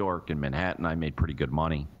in New York, in Manhattan. I made pretty good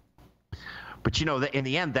money. But in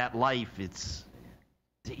the end, that life,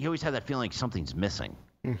 you always have that feeling like something's missing.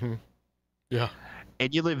 Mm-hmm. Yeah.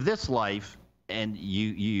 And you live this life, and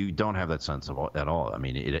you don't have that sense at all. I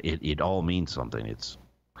mean, it all means something. It's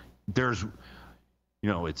a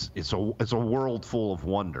world full of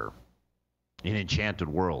wonder, an enchanted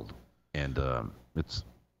world, and it's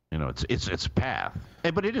a path.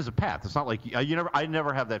 But it is a path. It's not like I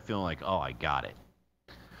never have that feeling like, oh, I got it.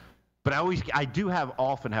 But I do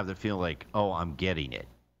often have the feeling like, oh, I'm getting it.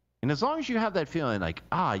 And as long as you have that feeling like,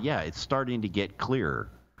 yeah, it's starting to get clearer,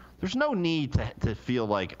 there's no need to feel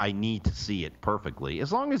like I need to see it perfectly.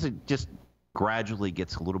 As long as it just gradually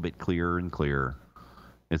gets a little bit clearer and clearer,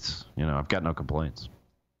 it's, I've got no complaints.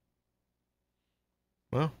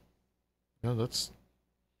 Well, no,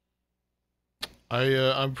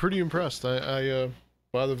 I'm pretty impressed. I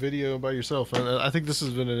by the video and by yourself, and I think this has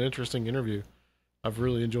been an interesting interview. I've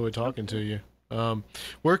really enjoyed talking to you.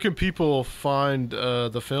 Where can people find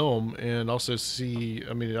the film and also see?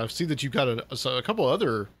 I mean, I see that you've got a couple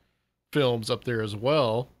other films up there as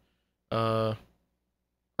well, or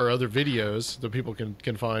other videos that people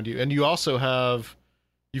can find you. And you also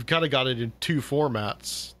you've kind of got it in two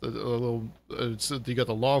formats. You got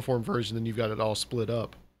the long form version, then you've got it all split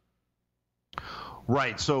up.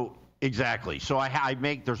 Right. So exactly. So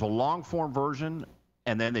there's a long form version,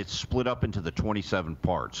 and then it's split up into the 27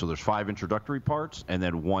 parts. So there's 5 introductory parts and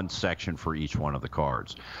then 1 section for each one of the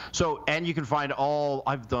cards. So, and you can find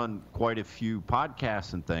I've done quite a few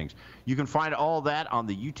podcasts and things. You can find all that on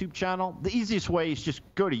the YouTube channel. The easiest way is just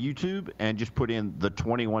go to YouTube and just put in the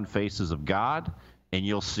 21 Faces of God, and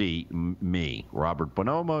you'll see me, Robert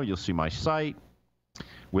Bonomo. You'll see my site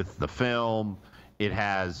with the film. It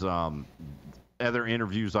has other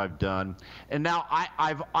interviews I've done, and now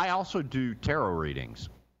I also do tarot readings.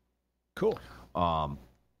 Cool.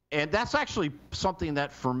 And that's actually something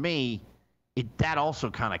that for me, that also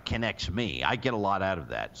kind of connects me. I get a lot out of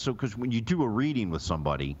that. So because when you do a reading with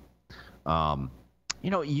somebody,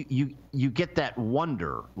 you get that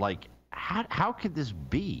wonder, like how could this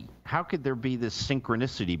be? How could there be this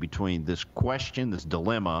synchronicity between this question, this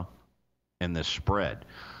dilemma, and this spread?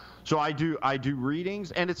 So I do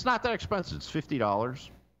readings, and it's not that expensive. It's $50.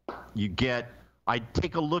 I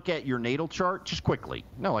take a look at your natal chart just quickly.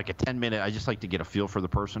 Like a 10-minute. I just like to get a feel for the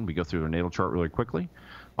person. We go through their natal chart really quickly.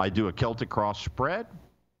 I do a Celtic cross spread,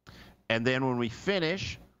 and then when we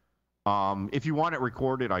finish, if you want it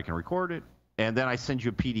recorded, I can record it, and then I send you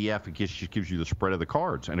a PDF. It just gives you the spread of the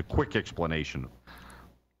cards and a quick explanation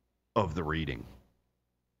of the reading.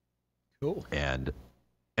 Cool.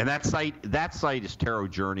 And that site is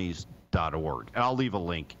tarotjourneys.org. And I'll leave a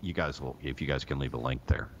link. If you guys can leave a link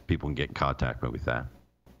there, people can get in contact with that.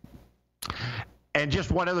 And just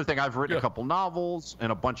one other thing, I've written a couple novels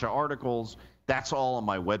and a bunch of articles. That's all on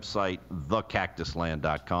my website,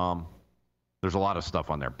 thecactusland.com. There's a lot of stuff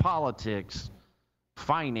on there. Politics,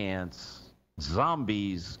 finance,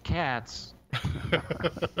 zombies, cats.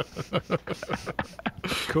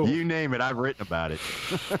 Cool. You name it, I've written about it.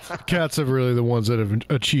 Cats are really the ones that have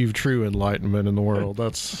achieved true enlightenment in the world.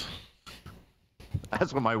 That's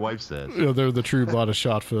what my wife says. They're the true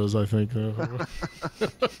Bodhisattvas, I think.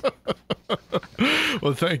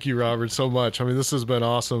 Well, thank you, Robert, so much. I mean, this has been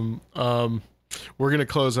awesome. We're gonna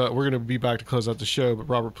close out. We're gonna be back to close out the show, but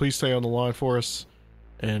Robert, please stay on the line for us,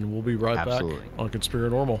 and we'll be right back on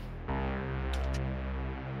Conspirinormal.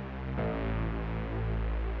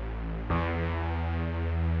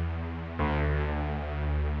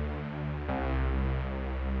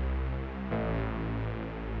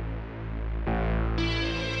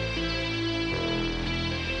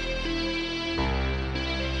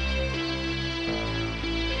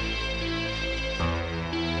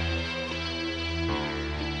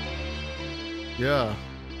 Yeah,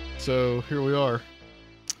 so here we are.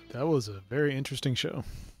 That was a very interesting show.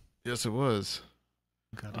 Yes, it was.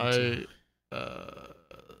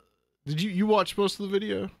 Did you watch most of the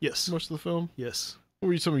video? Yes. Most of the film? Yes. What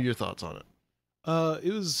were some of your thoughts on it?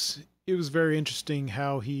 It was very interesting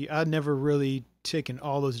how I'd never really taken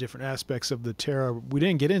all those different aspects of the tarot. We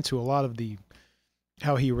didn't get into a lot of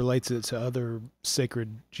how he relates it to other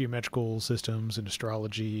sacred geometrical systems and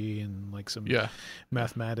astrology and like some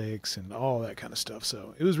mathematics and all that kind of stuff.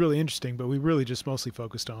 So it was really interesting, but we really just mostly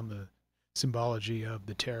focused on the symbology of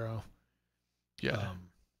the tarot. Yeah.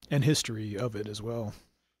 And history of it as well.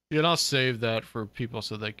 Yeah, and I'll save that for people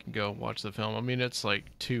so they can go watch the film. I mean, it's like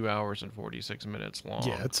 2 hours and 46 minutes long.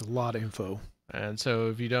 Yeah, it's a lot of info. And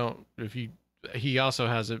so he also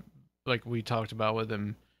has it, like we talked about with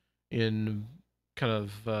him, in kind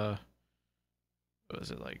of, what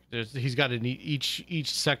is it like? He's got in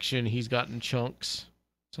each section, he's got in chunks.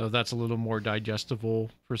 So that's a little more digestible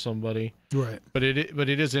for somebody. Right. But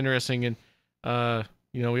it is interesting. And,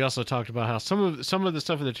 we also talked about how some of the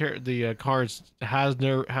stuff in the cards have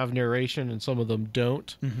narration and some of them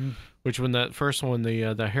don't. Mm-hmm. Which when that first one,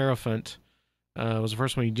 the Hierophant, was the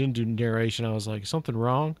first one he didn't do narration, I was like, something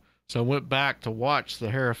wrong? So I went back to watch the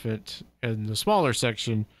Hierophant in the smaller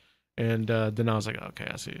section, and then I was like, okay,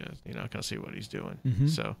 I see. I can see what he's doing. Mm-hmm.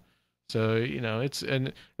 So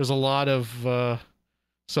and there's a lot of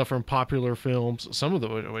stuff from popular films, some of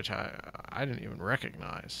them which I didn't even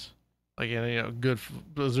recognize. Like,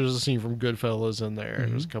 there's a scene from Goodfellas in there.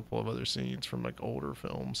 Mm-hmm. There's a couple of other scenes from like older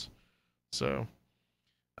films. So,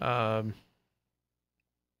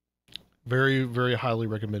 very, very highly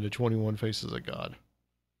recommended. 21 Faces of God.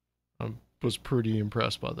 I was pretty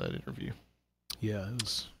impressed by that interview. Yeah, it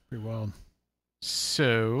was pretty wild.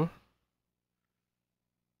 So,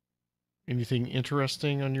 anything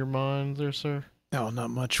interesting on your mind there, sir? No, not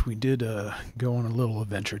much. We did go on a little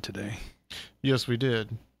adventure today. Yes, we did.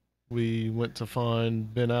 We went to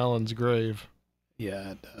find Ben Allen's grave.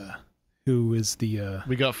 Yeah, who is the...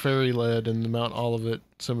 We got ferry led in the Mount Olivet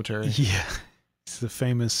Cemetery. Yeah, he's the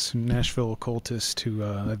famous Nashville occultist who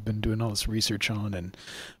I've been doing all this research on, and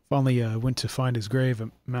finally went to find his grave at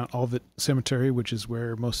Mount Olivet Cemetery, which is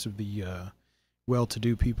where most of the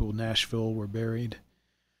well-to-do people in Nashville were buried.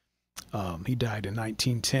 He died in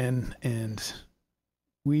 1910, and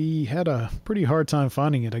we had a pretty hard time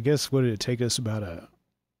finding it. I guess, what did it take us,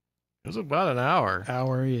 It was about an hour.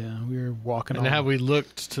 Yeah. We were walking and had we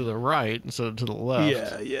looked to the right instead of to the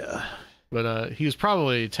left. Yeah. But he was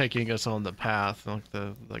probably taking us on the path,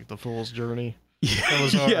 like the fool's journey. Yeah, That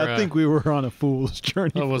was our, I think we were on a fool's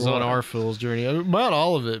journey. That was on our fool's journey. I mean, Mount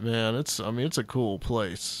Olivet, man, it's a cool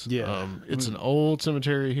place. Yeah. It's an old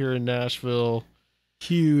cemetery here in Nashville.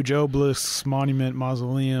 Huge obelisks, monument,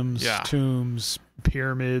 mausoleums, Yeah. tombs,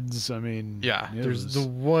 pyramids. I mean, Yeah, there's the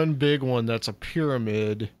one big one that's a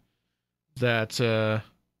pyramid that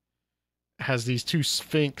has these two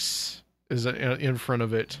sphinx in front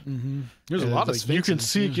of it. Mm-hmm. There's a lot of you can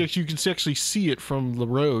sphinxes, you can actually see it from the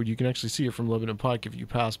road. You can actually see it from Lebanon Pike if you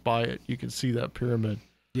pass by it. You can see that pyramid.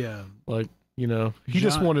 Yeah. Like, he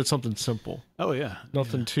just wanted something simple. Oh yeah.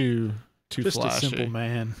 Nothing too just flashy. a simple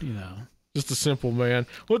man, Just a simple man.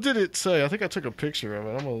 What did it say? I think I took a picture of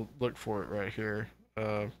it. I'm gonna look for it right here.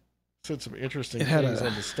 Said some interesting things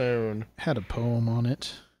on the stone. Had a poem on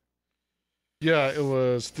it. Yeah, it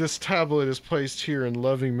was, this tablet is placed here in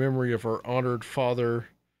loving memory of our honored father,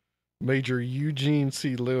 Major Eugene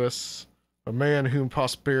C. Lewis, a man whom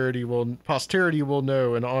posterity will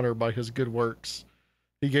know and honor by his good works.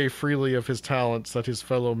 He gave freely of his talents that his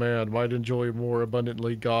fellow man might enjoy more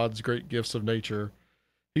abundantly God's great gifts of nature.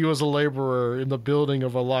 He was a laborer in the building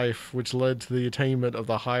of a life which led to the attainment of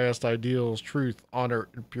the highest ideals, truth, honor,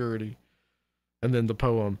 and purity. And then the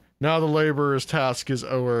poem. Now the laborer's task is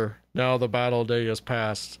o'er. Now the battle day is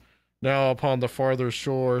past. Now upon the farther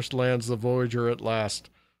shores lands the voyager at last.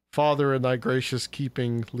 Father, in thy gracious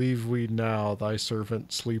keeping, leave we now thy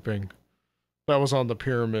servant sleeping. That was on the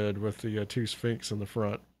pyramid with the two sphinx in the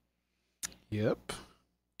front. Yep.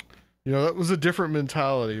 That was a different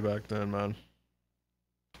mentality back then, man.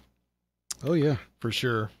 Oh yeah, For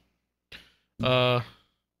sure. And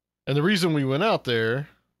the reason we went out there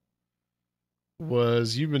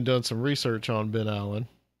was you've been doing some research on Ben Allen.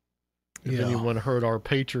 If anyone heard our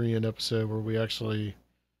Patreon episode where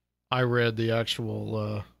I read the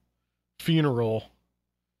actual funeral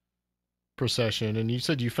procession, and you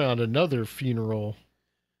said you found another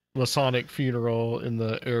Masonic funeral in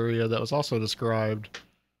the area that was also described.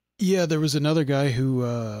 Yeah, there was another guy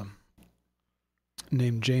who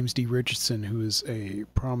named James D. Richardson, who is a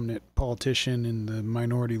prominent politician and the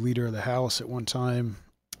minority leader of the House at one time.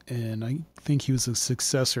 And I think he was a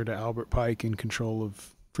successor to Albert Pike in control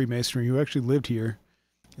of Freemasonry, who actually lived here,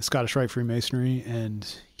 Scottish Rite Freemasonry,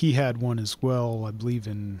 and he had one as well, I believe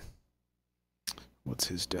in, what's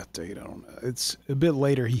his death date? I don't know. It's a bit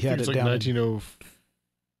later. He had it like down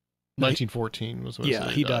 1914 was what it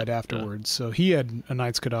said he died afterwards. Yeah. So he had a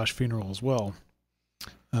Knights Kadash funeral as well,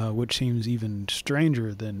 which seems even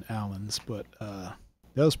stranger than Allen's, but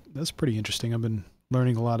that's pretty interesting. I've been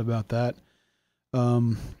learning a lot about that.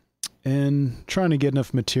 And trying to get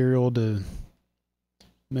enough material to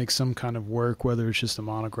make some kind of work, whether it's just a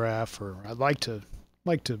monograph or I'd like to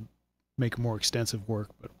make more extensive work,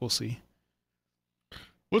 but we'll see.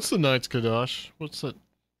 What's the Knights Kadash? What's that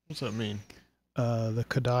mean? The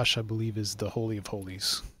Kadash, I believe, is the Holy of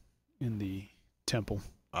Holies in the temple.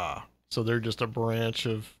 So they're just a branch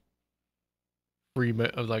of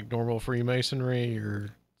like normal Freemasonry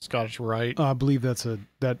or Scottish Rite? I believe that's a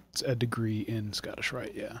degree in Scottish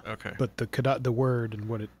Rite, yeah. Okay. But the word and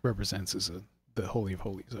what it represents is the Holy of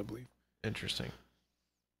Holies, I believe. Interesting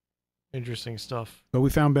stuff. But we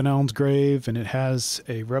found Ben Allen's grave, and it has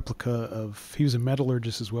a replica of... He was a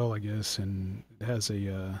metallurgist as well, I guess, and it has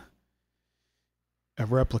a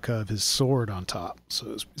replica of his sword on top.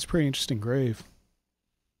 So it's a pretty interesting grave.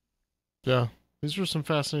 Yeah, these were some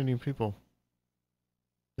fascinating people.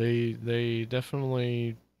 They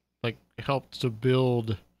definitely like helped to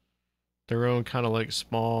build their own kind of like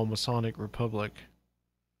small Masonic republic.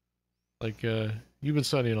 Like you've been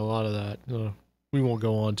studying a lot of that. We won't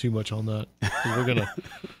go on too much on that. We're gonna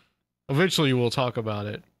eventually we'll talk about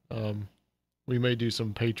it. We may do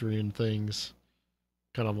some Patreon things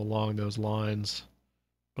kind of along those lines.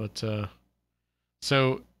 But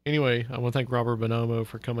so anyway, I want to thank Robert Bonomo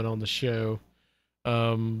for coming on the show.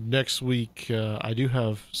 Next week, I do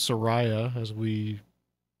have Soraya, as we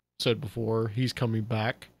said before. He's coming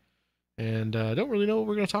back, and I don't really know what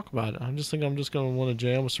we're going to talk about. I just think I'm just going to want to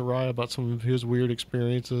jam with Soraya about some of his weird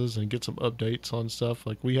experiences and get some updates on stuff.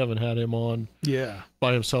 Like, we haven't had him on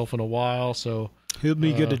by himself in a while, so he'll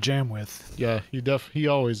be good to jam with. Yeah, he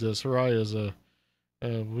always is. Soraya is a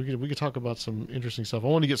we could talk about some interesting stuff. I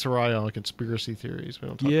want to get Soraya on conspiracy theories. He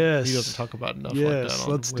doesn't talk about enough like that.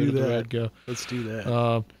 Let's do that. Let's do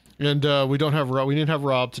that. And we didn't have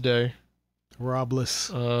Rob today. Robless.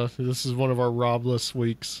 This is one of our Robless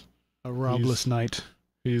weeks. A Robless night.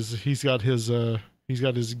 He's got his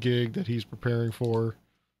gig that he's preparing for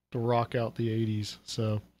to rock out the 80s.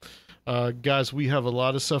 So, guys, we have a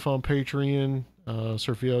lot of stuff on Patreon.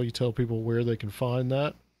 Sergio, you tell people where they can find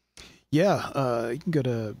that. Yeah, you can go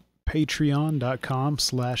to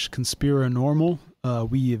patreon.com/Conspirinormal.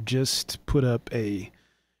 We have just put up a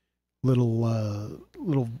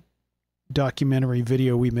little documentary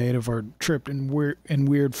video we made of our trip in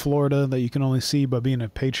weird Florida that you can only see by being a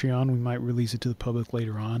Patreon. We might release it to the public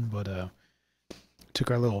later on, but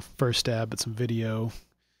took our little first stab at some video.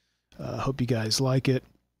 Hope you guys like it.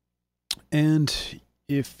 And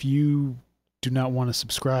if you do not want to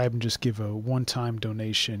subscribe and just give a one-time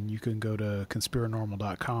donation, you can go to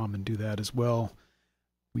conspirinormal.com and do that as well.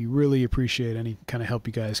 We really appreciate any kind of help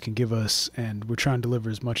you guys can give us, and we're trying to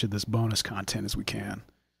deliver as much of this bonus content as we can.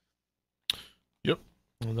 Yep,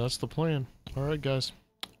 well, that's the plan. All right, guys,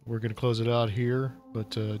 we're going to close it out here,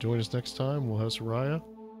 but join us next time. We'll have Soraya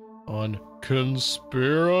on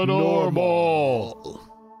Conspirinormal.